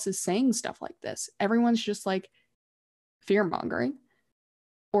nobody else is saying stuff like this. Everyone's just like fear mongering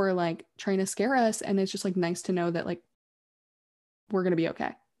or like trying to scare us. And it's just like nice to know that like, we're going to be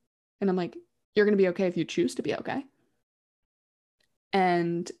okay. And I'm like, you're going to be okay if you choose to be okay.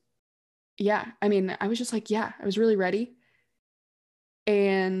 And yeah, I mean, I was just like, yeah, I was really ready.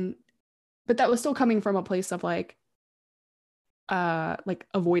 But that was still coming from a place of like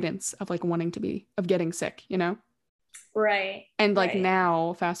avoidance of like wanting to be, of getting sick, you know? Right. And like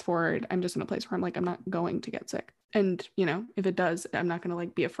now, fast forward, I'm just in a place where I'm like, I'm not going to get sick. And, you know, if it does, I'm not going to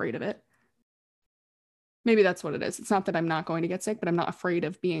like be afraid of it. Maybe that's what it is. It's not that I'm not going to get sick, but I'm not afraid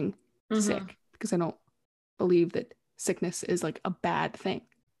of being sick because I don't believe that sickness is like a bad thing.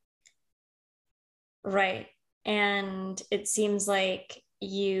 Right. And it seems like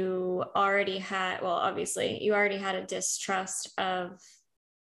you already had, well, obviously you already had a distrust of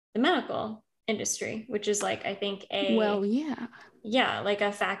the medical industry, which is like, I think like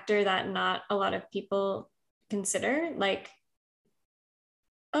a factor that not a lot of people consider, like,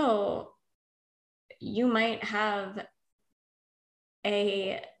 oh, you might have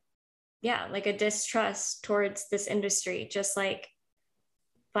a distrust towards this industry, just like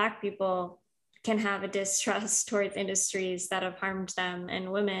Black people can have a distrust towards industries that have harmed them,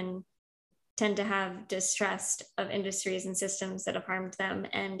 and women tend to have distrust of industries and systems that have harmed them.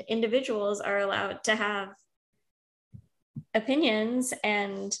 And individuals are allowed to have opinions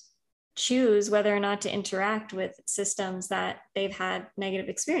and choose whether or not to interact with systems that they've had negative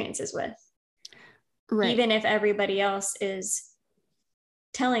experiences with. Right. Even if everybody else is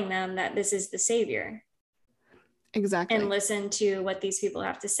telling them that this is the savior. Exactly. And listen to what these people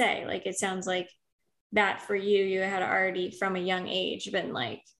have to say. Like, it sounds like that for you, you had already from a young age been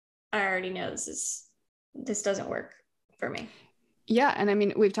like, I already know this doesn't work for me. Yeah. And I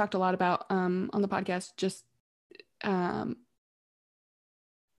mean, we've talked a lot about on the podcast, just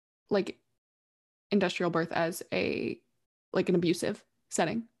like industrial birth as an abusive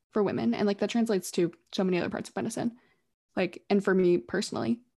setting for women. And like that translates to so many other parts of medicine. Like, and for me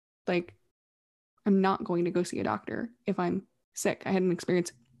personally, like, I'm not going to go see a doctor if I'm sick. I had an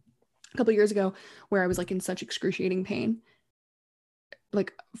experience a couple of years ago where I was like in such excruciating pain,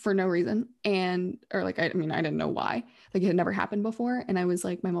 like for no reason. And, or like, I didn't know why, like it had never happened before. And I was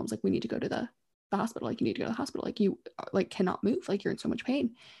like, my mom's like, we need to go to the hospital. Like, you need to go to the hospital. Like, you like cannot move. Like, you're in so much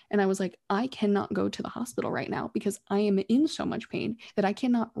pain. And I was like, I cannot go to the hospital right now because I am in so much pain that I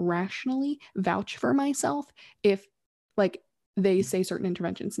cannot rationally vouch for myself if like they say certain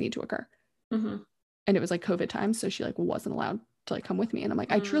interventions need to occur. Mm-hmm. And it was like COVID time. So she like wasn't allowed to like come with me. And I'm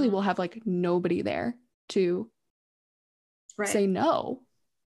like, I truly will have like nobody there to say no.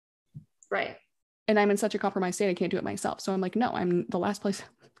 Right. And I'm in such a compromised state, I can't do it myself. So I'm like, no, I'm the last place.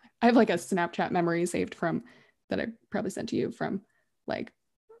 I have like a Snapchat memory saved from that I probably sent to you from like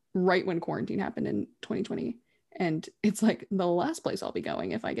right when quarantine happened in 2020. And it's like the last place I'll be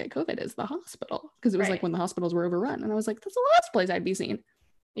going if I get COVID is the hospital. Because it was like when the hospitals were overrun. And I was like, that's the last place I'd be seen.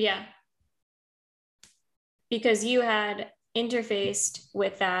 Yeah. Because you had interfaced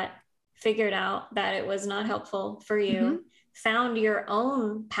with that, figured out that it was not helpful for you, found your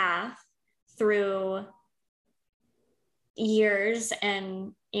own path through years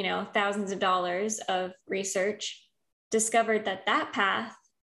and, thousands of dollars of research, discovered that that path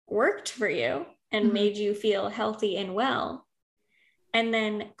worked for you and made you feel healthy and well, and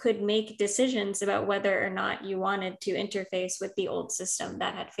then could make decisions about whether or not you wanted to interface with the old system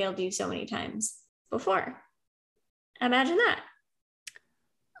that had failed you so many times before. Imagine that.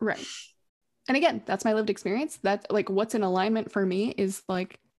 Right. And again, that's my lived experience. That's like what's in alignment for me is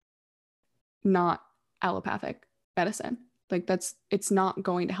like not allopathic medicine. Like it's not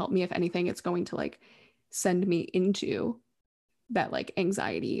going to help me. If anything, it's going to like send me into that like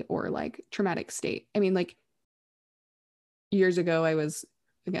anxiety or like traumatic state. I mean, like years ago, I was,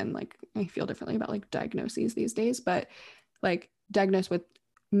 again, like I feel differently about like diagnoses these days, but like diagnosed with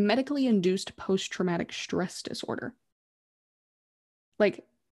medically induced post-traumatic stress disorder. Like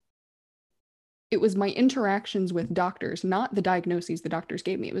it was my interactions with doctors, not the diagnoses the doctors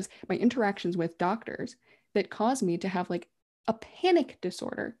gave me. It was my interactions with doctors that caused me to have like a panic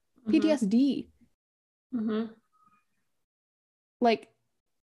disorder, PTSD. Like,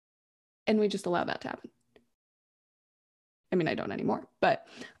 and we just allow that to happen. I mean, I don't anymore, but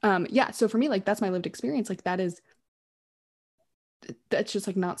yeah. So for me, like that's my lived experience. Like that's just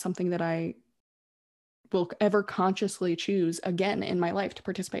like not something that I will ever consciously choose again in my life to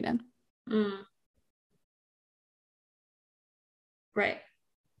participate in. Right.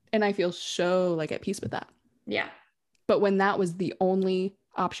 And I feel so like at peace with that. Yeah. But when that was the only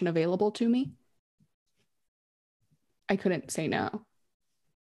option available to me, I couldn't say no.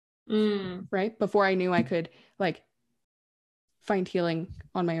 Right? Before I knew I could like find healing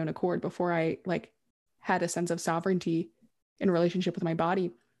on my own accord, before I like had a sense of sovereignty in relationship with my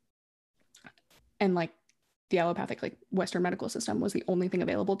body, and like the allopathic like Western medical system was the only thing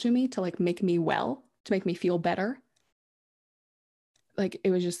available to me to like make me well, to make me feel better. Like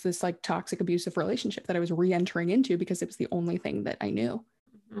it was just this like toxic abusive relationship that I was re-entering into because it was the only thing that I knew.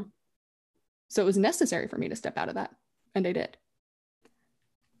 So it was necessary for me to step out of that, and I did.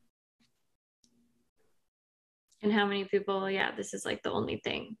 And how many people, this is like the only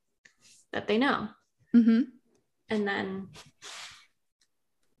thing that they know. And then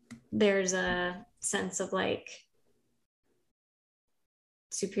there's a sense of like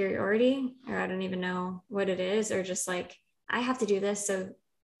superiority, or I don't even know what it is, or just like, I have to do this, so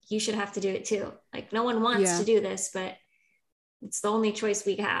you should have to do it too. Like no one wants to do this, but it's the only choice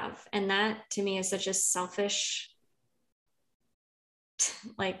we have. And that to me is such a selfish,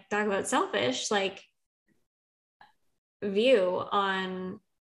 like talk about selfish, like view on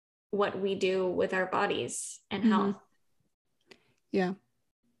what we do with our bodies and health. Yeah.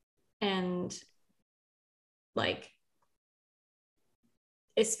 And like,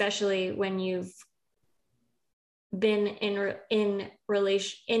 especially when you've been in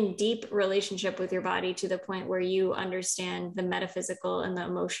deep relationship with your body to the point where you understand the metaphysical and the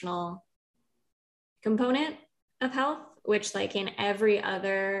emotional component of health, which like in every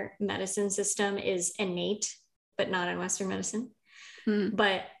other medicine system is innate, but not in Western medicine.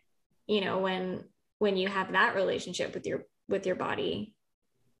 But you know, when you have that relationship with your body,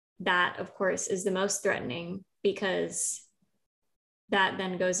 that of course is the most threatening, because that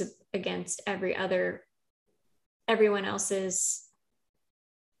then goes against everyone else's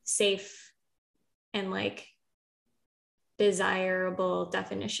safe and like desirable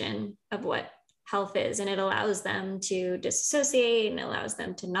definition of what health is. And it allows them to disassociate, and it allows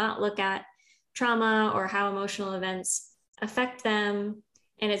them to not look at trauma or how emotional events affect them.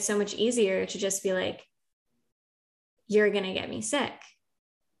 And it's so much easier to just be like, you're going to get me sick,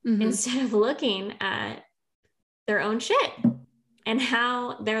 instead of looking at their own shit and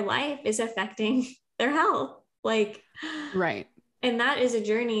how their life is affecting their health. Like, right. And that is a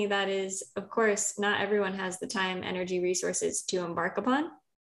journey that is, of course, not everyone has the time, energy, resources to embark upon.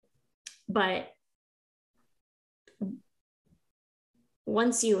 But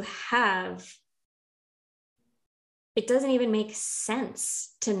once you have, it doesn't even make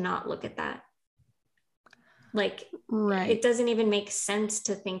sense to not look at that. Like, right. It doesn't even make sense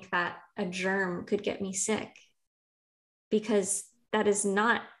to think that a germ could get me sick, because that is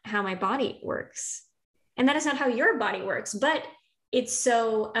not how my body works. And that is not how your body works. But it's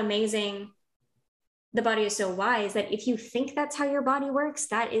so amazing. The body is so wise that if you think that's how your body works,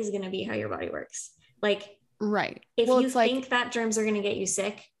 that is going to be how your body works. Like, right. If you think that germs are going to get you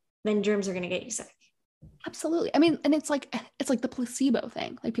sick, then germs are going to get you sick. Absolutely. I mean, and it's like the placebo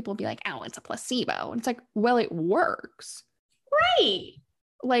thing. Like, people will be like, oh, it's a placebo. And it's like, well, it works. Right.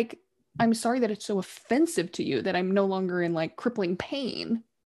 Like, I'm sorry that it's so offensive to you that I'm no longer in like crippling pain.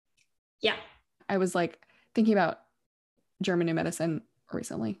 Yeah. I was like thinking about German new medicine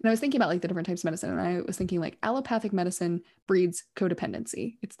recently. And I was thinking about like the different types of medicine. And I was thinking like allopathic medicine breeds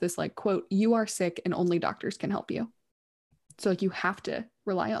codependency. It's this like, quote, you are sick and only doctors can help you. So like you have to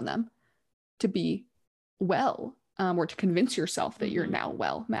rely on them to be well, or to convince yourself that you're now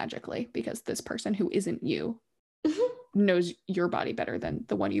well magically, because this person who isn't you knows your body better than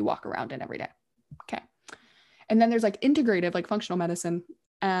the one you walk around in every day. Okay. And then there's like integrative, like functional medicine,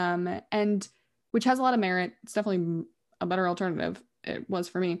 and which has a lot of merit. It's definitely a better alternative. It was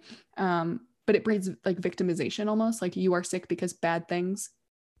for me. But it breeds like victimization almost, like you are sick because bad things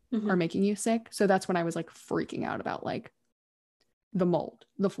are making you sick. So that's when I was like freaking out about like the mold,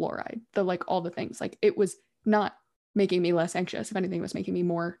 the fluoride, the like all the things. Like, it was not making me less anxious. If anything, it was making me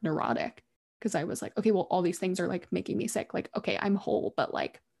more neurotic, because I was like, okay, well, all these things are like making me sick. Like, okay, I'm whole, but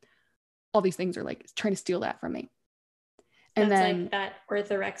like all these things are like trying to steal that from me. And that's then like that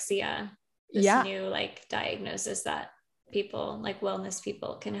orthorexia, this new like diagnosis that people, like wellness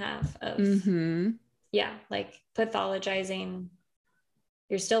people, can have of like pathologizing.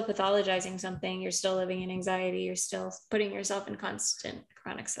 You're still pathologizing something. You're still living in anxiety. You're still putting yourself in constant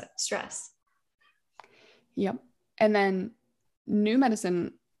chronic stress. Yep. And then new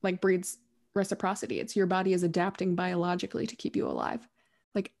medicine like breeds reciprocity. It's your body is adapting biologically to keep you alive.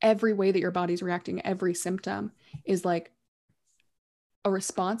 Like, every way that your body's reacting, every symptom is like a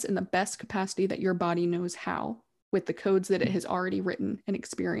response in the best capacity that your body knows how, with the codes that it has already written and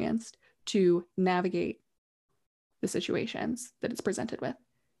experienced to navigate the situations that it's presented with.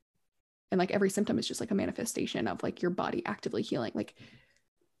 And like every symptom is just like a manifestation of like your body actively healing. Like,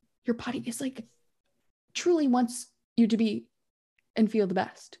 your body is like truly wants you to be and feel the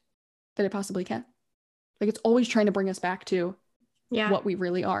best that it possibly can. Like, it's always trying to bring us back to what we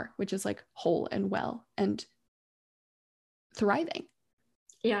really are, which is like whole and well and thriving.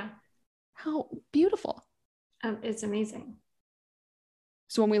 Yeah. How beautiful. It's amazing.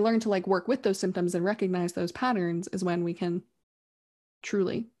 So when we learn to like work with those symptoms and recognize those patterns is when we can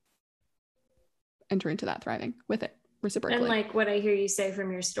truly enter into that thriving with it reciprocally. And like what I hear you say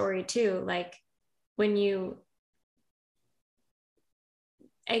from your story too, like when you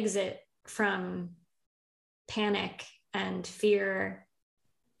exit from panic and fear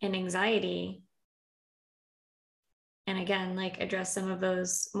and anxiety, and again, like address some of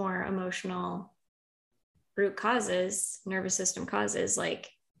those more emotional root causes, nervous system causes, like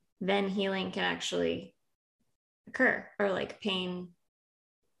then healing can actually occur, or like pain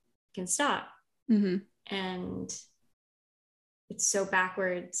can stop. And it's so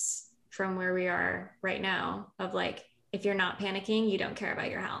backwards from where we are right now, of like if you're not panicking, you don't care about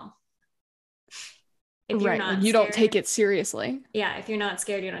your health. If you're not, like, you don't take it seriously. Yeah, if you're not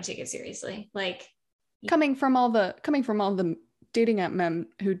scared, you don't take it seriously. Like, coming from all the dating app men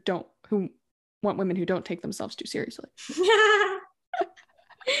who want women who don't take themselves too seriously.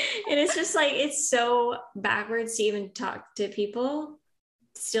 And it's just like, it's so backwards to even talk to people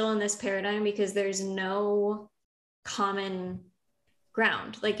still in this paradigm, because there's no common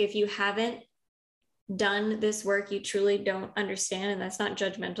ground. Like, if you haven't done this work, you truly don't understand. And that's not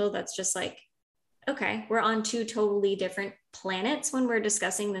judgmental. That's just like, okay, we're on two totally different planets when we're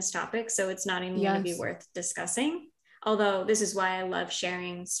discussing this topic. So it's not even going to be worth discussing. Although this is why I love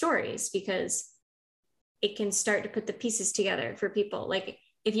sharing stories, because it can start to put the pieces together for people. Like,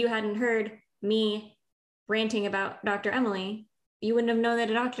 if you hadn't heard me ranting about Dr. Emily, you wouldn't have known that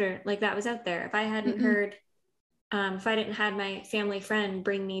a doctor like that was out there. If I hadn't heard, if I didn't have my family friend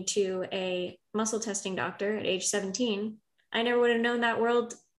bring me to a muscle testing doctor at age 17, I never would have known that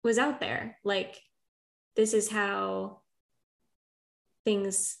world was out there. Like, this is how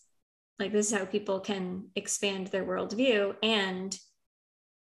things, like, this is how people can expand their worldview. And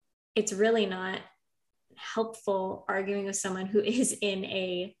it's really not helpful arguing with someone who is in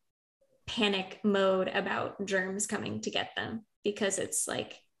a panic mode about germs coming to get them, because it's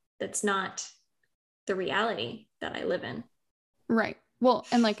like, that's not the reality that I live in. Right. Well,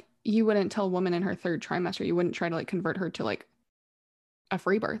 and like, you wouldn't tell a woman in her third trimester, you wouldn't try to like convert her to like a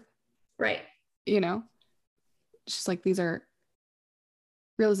free birth. Right. You know, it's just like, these are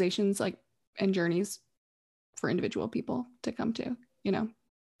realizations, like, and journeys for individual people to come to, you know.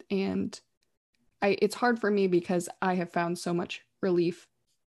 And it's hard for me because I have found so much relief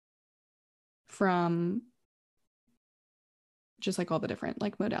from just like all the different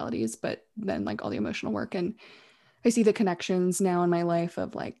like modalities, but then like all the emotional work, and I see the connections now in my life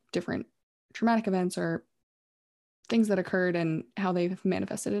of like different traumatic events or things that occurred and how they've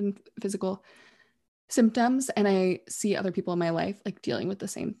manifested in physical symptoms. And I see other people in my life like dealing with the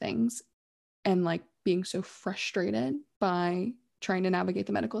same things and like being so frustrated by trying to navigate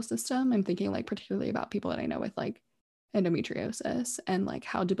the medical system. I'm thinking like particularly about people that I know with like endometriosis and like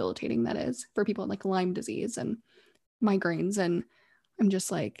how debilitating that is for people with like Lyme disease and migraines. And I'm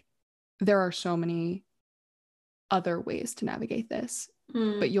just like, there are so many other ways to navigate this,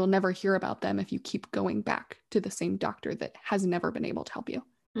 but you'll never hear about them if you keep going back to the same doctor that has never been able to help you.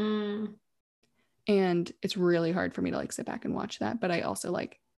 And it's really hard for me to like sit back and watch that. But I also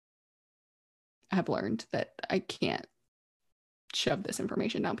like have learned that I can't shove this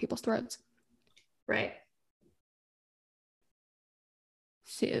information down people's throats. Right.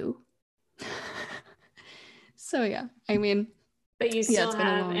 So yeah, I mean, but you still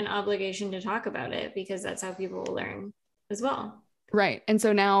have an obligation to talk about it, because that's how people will learn as well. Right. And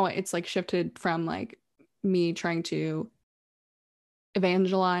so now it's like shifted from like me trying to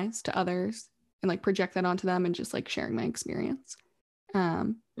evangelize to others and like project that onto them and just like sharing my experience.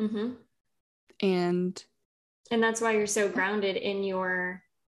 And that's why you're so grounded in your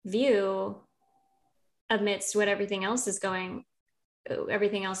view amidst what everything else is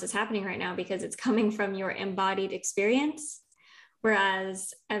happening right now, because it's coming from your embodied experience.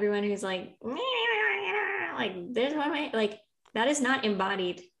 Whereas everyone who's like this one way, like, that is not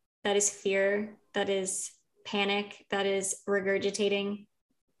embodied. That is fear. That is panic. That is regurgitating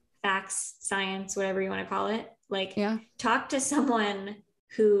facts, science, whatever you want to call it. Like, talk to someone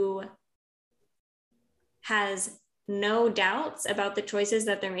who has no doubts about the choices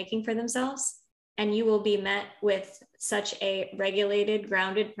that they're making for themselves, and you will be met with such a regulated,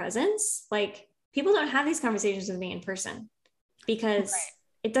 grounded presence. Like, people don't have these conversations with me in person, because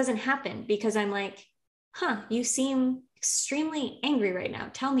it doesn't happen, because I'm like, you seem extremely angry right now.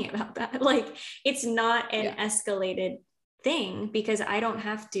 Tell me about that. Like, it's not an escalated thing, because I don't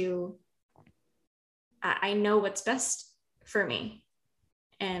have to, I know what's best for me.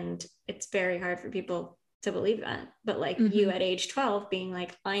 And it's very hard for people to believe that. But like you at age 12 being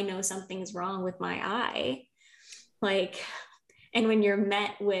like, I know something's wrong with my eye. Like, and when you're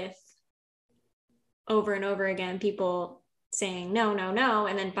met with over and over again, people saying, no, no, no.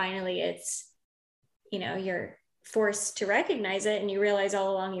 And then finally it's, you're forced to recognize it and you realize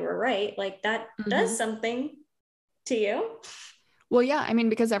all along you were right. Like, that does something to you. Well, yeah. I mean,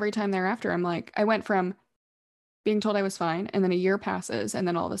 because every time thereafter, I'm like, I went from being told I was fine, and then a year passes, and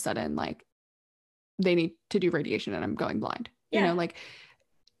then all of a sudden, like, they need to do radiation and I'm going blind. You know, like,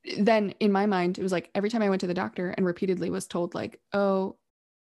 then in my mind, it was like every time I went to the doctor and repeatedly was told like, oh,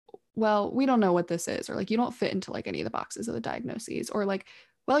 well, we don't know what this is, or like, you don't fit into like any of the boxes of the diagnoses, or like,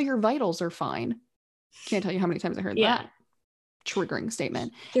 well, your vitals are fine. Can't tell you how many times I heard that triggering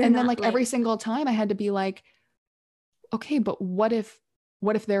statement. And then like every single time I had to be like, okay, but what if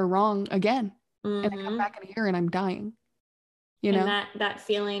they're wrong again? Mm-hmm. And I come back in a year and I'm dying, you and know? that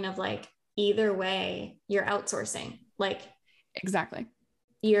feeling of like, either way, you're outsourcing. Like, exactly.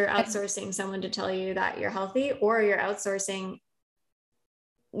 You're outsourcing someone to tell you that you're healthy, or you're outsourcing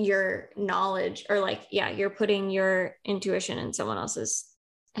your knowledge, or like, yeah, you're putting your intuition in someone else's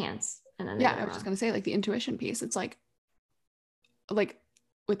hands. And then I was just going to say, like, the intuition piece, it's like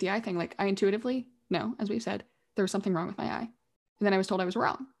with the eye thing, like I intuitively know, as we said, there was something wrong with my eye. And then I was told I was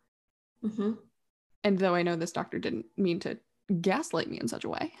wrong. Mm-hmm. And though I know this doctor didn't mean to gaslight me in such a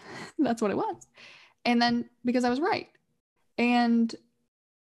way, that's what it was. And then because I was right. And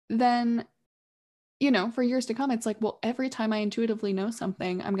then, you know, for years to come, it's like, well, every time I intuitively know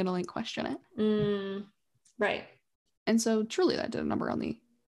something, I'm going to like question it. Right. And so truly that did a number on the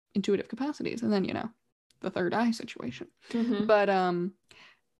intuitive capacities. And then, you know, the third eye situation. Mm-hmm. But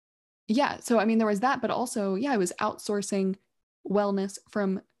yeah, so I mean, there was that, but also, yeah, I was outsourcing wellness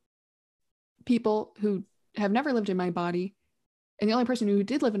from people who have never lived in my body. And the only person who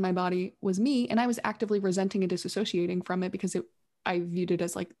did live in my body was me. And I was actively resenting and disassociating from it because I viewed it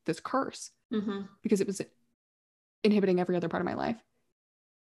as like this curse, because it was inhibiting every other part of my life.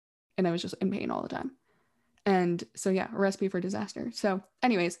 And I was just in pain all the time. And so, yeah, a recipe for disaster. So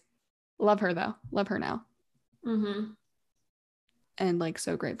anyways, love her though. Love her now. And like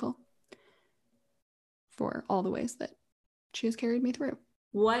so grateful for all the ways that she has carried me through.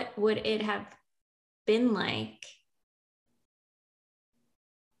 What would it have been like,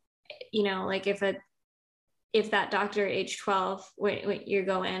 you know, like if that doctor at age 12, when you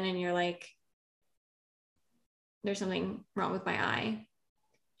go in and you're like, there's something wrong with my eye.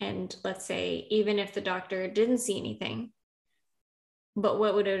 And let's say, even if the doctor didn't see anything, but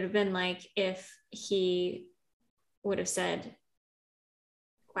what would it have been like if he would have said,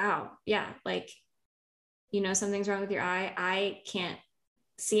 wow, yeah, like, you know, something's wrong with your eye. I can't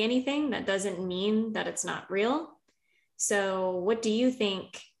see anything. That doesn't mean that it's not real. So what do you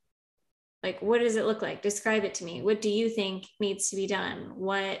think? Like, what does it look like? Describe it to me. What do you think needs to be done?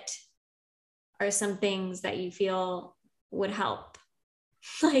 What are some things that you feel would help?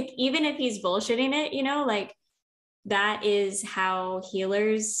 Like, even if he's bullshitting it, you know, like that is how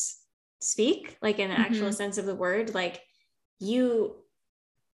healers speak, like in the actual sense of the word. Like, you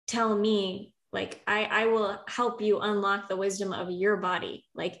tell me, like, I will help you unlock the wisdom of your body.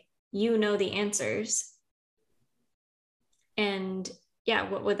 Like, you know the answers. And yeah,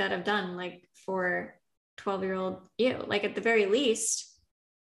 what would that have done, like, for 12-year-old you? Like, at the very least,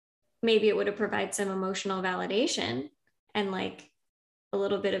 maybe it would have provided some emotional validation and like a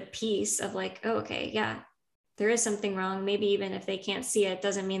little bit of peace of like, oh, okay, yeah, there is something wrong. Maybe even if they can't see it,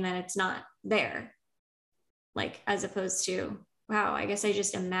 doesn't mean that it's not there. Like, as opposed to, wow, I guess I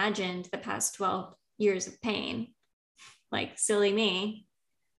just imagined the past 12 years of pain. Like, silly me.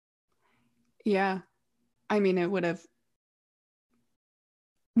 Yeah. I mean, it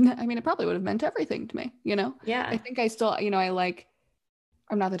probably would have meant everything to me, you know? Yeah. I think I still, you know,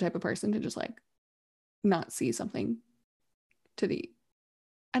 I'm not the type of person to just like not see something to the,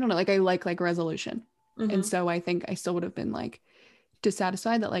 I don't know, like I like resolution. And so I think I still would have been like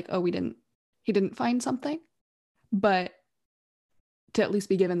dissatisfied that like, oh, he didn't find something, but to at least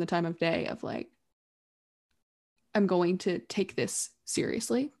be given the time of day of like, I'm going to take this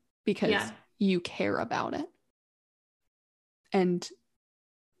seriously because you care about it. And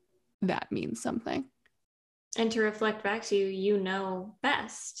that means something. And to reflect back to you, you know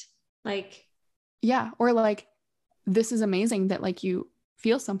best. Like, yeah, or like, this is amazing that like you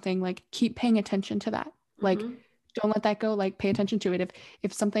feel something, like keep paying attention to that. Like, don't let that go. Like, pay attention to it.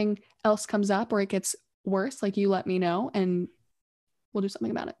 If something else comes up or it gets worse, like you let me know and we'll do something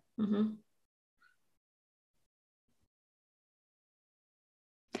about it.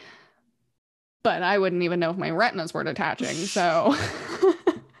 But I wouldn't even know if my retinas were detaching. So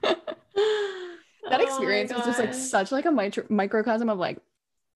that experience was just like such like a microcosm of like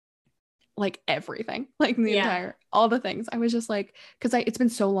everything, like the entire, all the things. I was just like, because it's been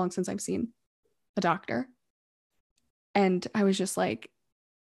so long since I've seen a doctor. And I was just like,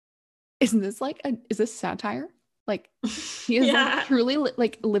 is this satire? Like, he is like truly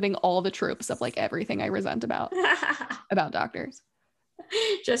like living all the tropes of like everything I resent about doctors.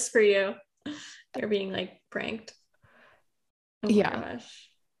 Just for you. You're being like pranked. Oh my gosh.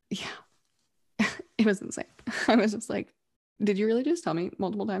 Yeah. It was insane. I was just like, did you really just tell me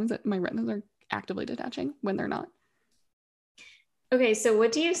multiple times that my retinas are actively detaching when they're not? Okay, so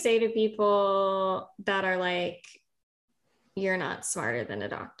what do you say to people that are like, you're not smarter than a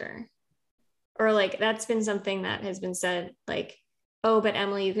doctor? Or like, that's been something that has been said, like, oh, but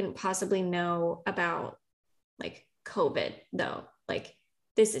Emily, you couldn't possibly know about like COVID though. Like,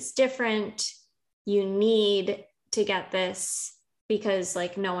 this is different. You need to get this because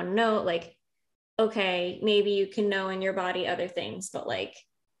like no one know, like, okay, maybe you can know in your body other things, but like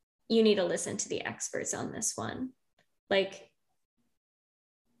you need to listen to the experts on this one. Like,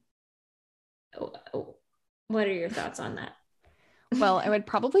 what are your thoughts on that? Well, I would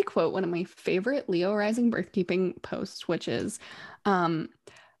probably quote one of my favorite Leo rising birthkeeping posts, which is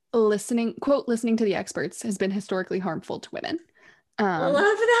listening to the experts has been historically harmful to women.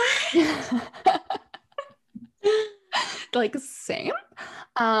 Love that. Like, same.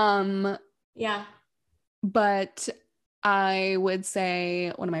 Yeah. But I would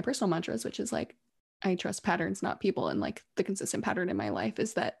say one of my personal mantras, which is like, I trust patterns, not people. And like the consistent pattern in my life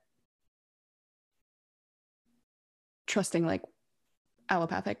is that trusting like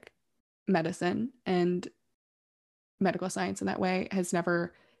allopathic medicine and medical science in that way has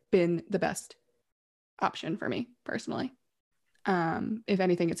never been the best option for me personally. If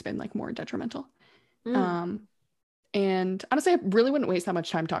anything, it's been like more detrimental. And honestly, I really wouldn't waste that much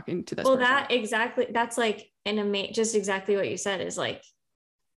time talking to this person. That's like just exactly what you said is like,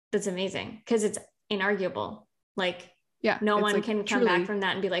 that's amazing because it's inarguable. Like, yeah, no one like, can come back from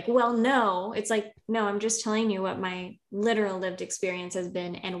that and be like, well, no, it's like, no, I'm just telling you what my literal lived experience has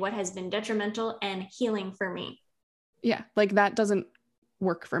been and what has been detrimental and healing for me. Yeah. Like that doesn't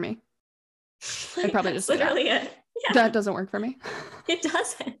work for me. Like, I'd probably just say literally that. That doesn't work for me. It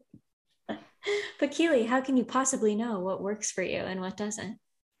doesn't. But Keighlee, how can you possibly know what works for you and what doesn't?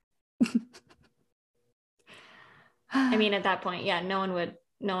 I mean, at that point, yeah, no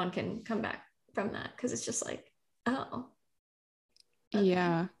one can come back from that because it's just like, oh. Okay.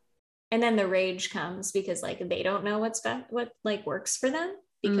 Yeah. And then the rage comes because like they don't know what like works for them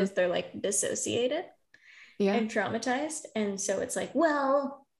because they're like dissociated and traumatized. And so it's like,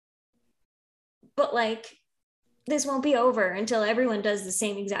 well, but like this won't be over until everyone does the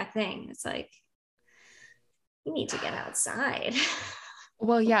same exact thing. It's like, you need to get outside.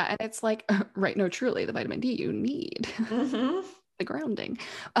 Well, yeah. And it's like, right. No, truly the vitamin D you need, the grounding.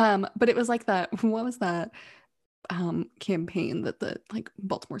 But it was like what was that campaign that the like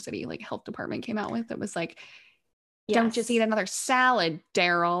Baltimore City like health department came out with? It was like, don't just eat another salad,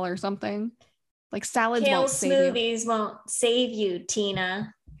 Daryl, or something. Like salads Kale won't save smoothies won't save you,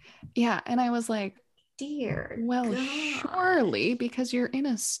 Tina. Yeah. And I was like, dear well, God. surely because you're in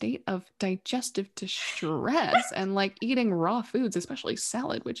a state of digestive distress and like eating raw foods, especially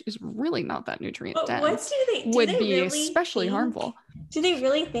salad, which is really not that nutrient dense, would be really especially harmful. Do they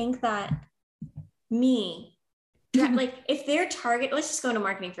really think that like if their target, let's just go into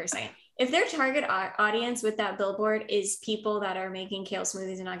marketing for a second. If their target audience with that billboard is people that are making kale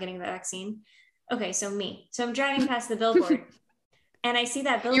smoothies and not getting the vaccine, okay, so I'm driving past the billboard and I see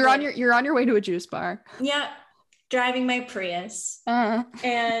that billboard. You're on your way to a juice bar. Yeah, driving my Prius,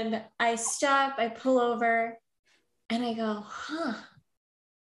 and I stop, I pull over, and I go, huh?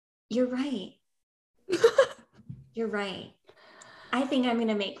 You're right. You're right. I think I'm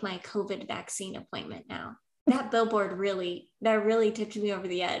gonna make my COVID vaccine appointment now. That billboard really tipped me over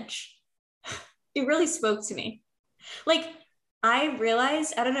the edge. It really spoke to me. Like, I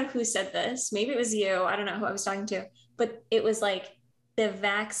realized, I don't know who said this, maybe it was you, I don't know who I was talking to, but it was like the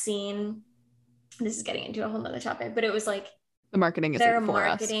vaccine, this is getting into a whole nother topic, but it was like the marketing isn't for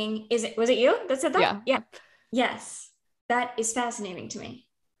us. Was it you that said that? Yeah. Yes. That is fascinating to me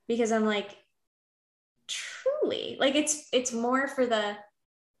because I'm like, truly, like it's more for the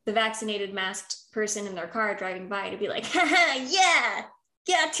vaccinated masked person in their car driving by to be like, yeah,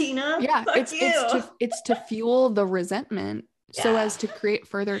 Tina. Yeah, it's to fuel the resentment so as to create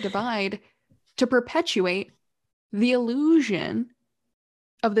further divide, to perpetuate the illusion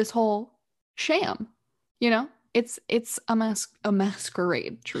of this whole sham. You know, it's a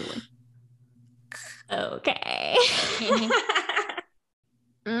masquerade, truly. Okay.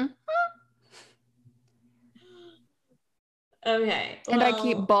 Okay. And I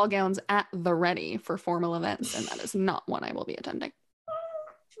keep ball gowns at the ready for formal events, and that is not one I will be attending.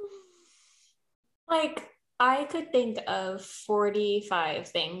 Like, I could think of 45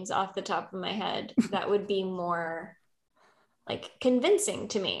 things off the top of my head that would be more like convincing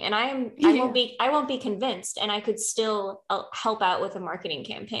to me, and I won't be convinced, and I could still help out with a marketing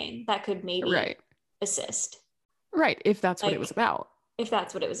campaign that could maybe assist. Right, if that's what it was about. If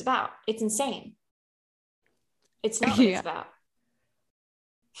that's what it was about. It's insane. It's not what it's about.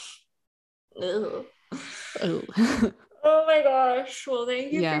 Ugh. Oh my gosh. Well,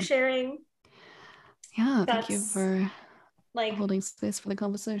 thank you for sharing. Yeah, thank you for holding space for the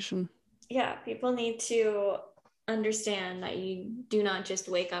conversation. Yeah, people need to understand that you do not just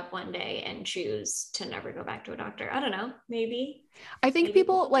wake up one day and choose to never go back to a doctor. I don't know. Maybe. I think maybe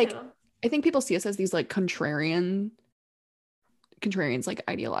people like, do. I think people see us as these like contrarians like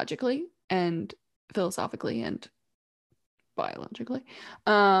ideologically and philosophically and biologically.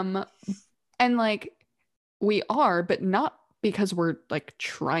 And like we are, but not because we're like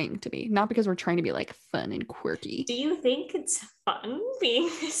trying to be, not because we're trying to be like fun and quirky. Do you think it's fun being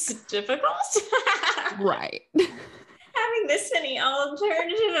this difficult? Right. Having this many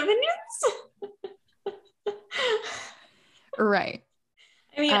alternative opinions? Right.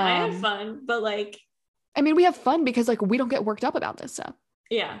 I mean, I have fun, but like, I mean, we have fun because like we don't get worked up about this stuff.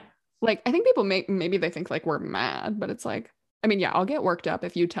 Yeah. Like, I think people maybe they think like we're mad, but it's like, I mean, yeah, I'll get worked up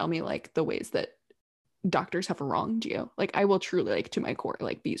if you tell me like the ways that doctors have wronged you. Like, I will truly, like, to my core,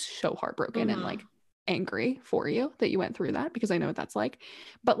 like, be so heartbroken and like angry for you that you went through that, because I know what that's like.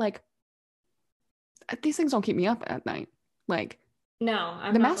 But like, these things don't keep me up at night. Like, no,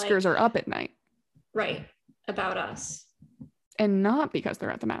 the maskers are up at night. Right. About us. And not because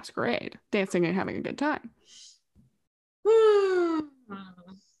they're at the masquerade, dancing and having a good time.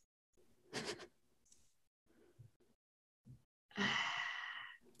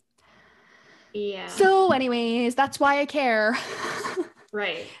 Yeah. So anyways, that's why I care.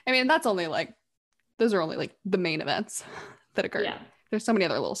 Right. I mean, those are only like the main events that occurred. Yeah. There's so many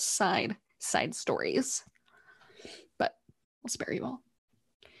other little side stories, but I'll spare you all.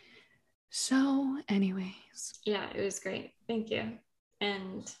 So anyways. Yeah, it was great. Thank you.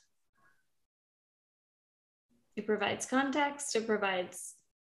 And it provides context. It provides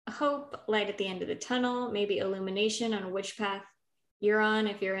hope, light at the end of the tunnel, maybe illumination on which path you're on.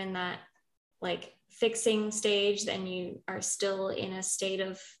 If you're in that like fixing stage, then you are still in a state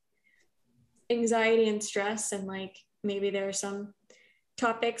of anxiety and stress, and like maybe there are some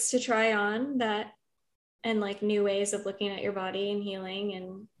topics to try on that, and like new ways of looking at your body and healing,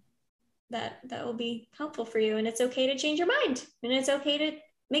 and that will be helpful for you. And it's okay to change your mind, and it's okay to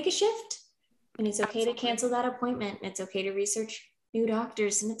make a shift, and it's okay to cancel that appointment, and it's okay to research new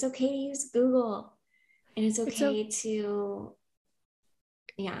doctors, and it's okay to use Google, and it's okay to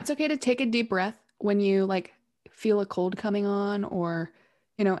it's okay to take a deep breath when you like feel a cold coming on, or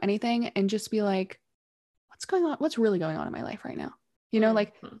you know, anything, and just be like, what's going on? What's really going on in my life right now? You know,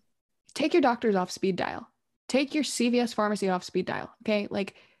 like, take your doctors off speed dial, take your CVS pharmacy off speed dial. Okay.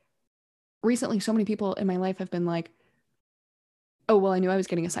 Like, recently, so many people in my life have been like, oh, well, I knew I was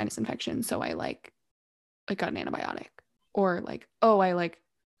getting a sinus infection, so I got an antibiotic. Or like, oh, I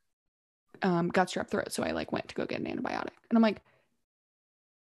got strep throat, so I like went to go get an antibiotic. And I'm like,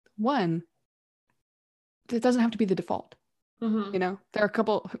 one, it doesn't have to be the default. You know, there are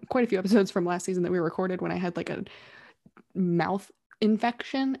quite a few episodes from last season that we recorded when I had like a mouth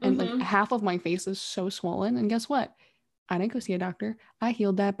infection, and like half of my face is so swollen. And guess what? I didn't go see a doctor. I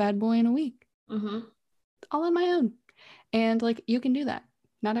healed that bad boy in a week. All on my own. And like, you can do that.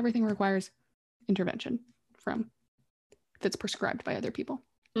 Not everything requires intervention that's prescribed by other people.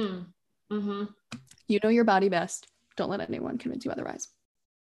 You know your body best. Don't let anyone convince you otherwise.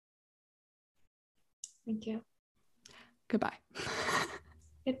 Thank you. Goodbye.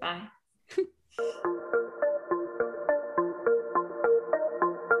 Goodbye.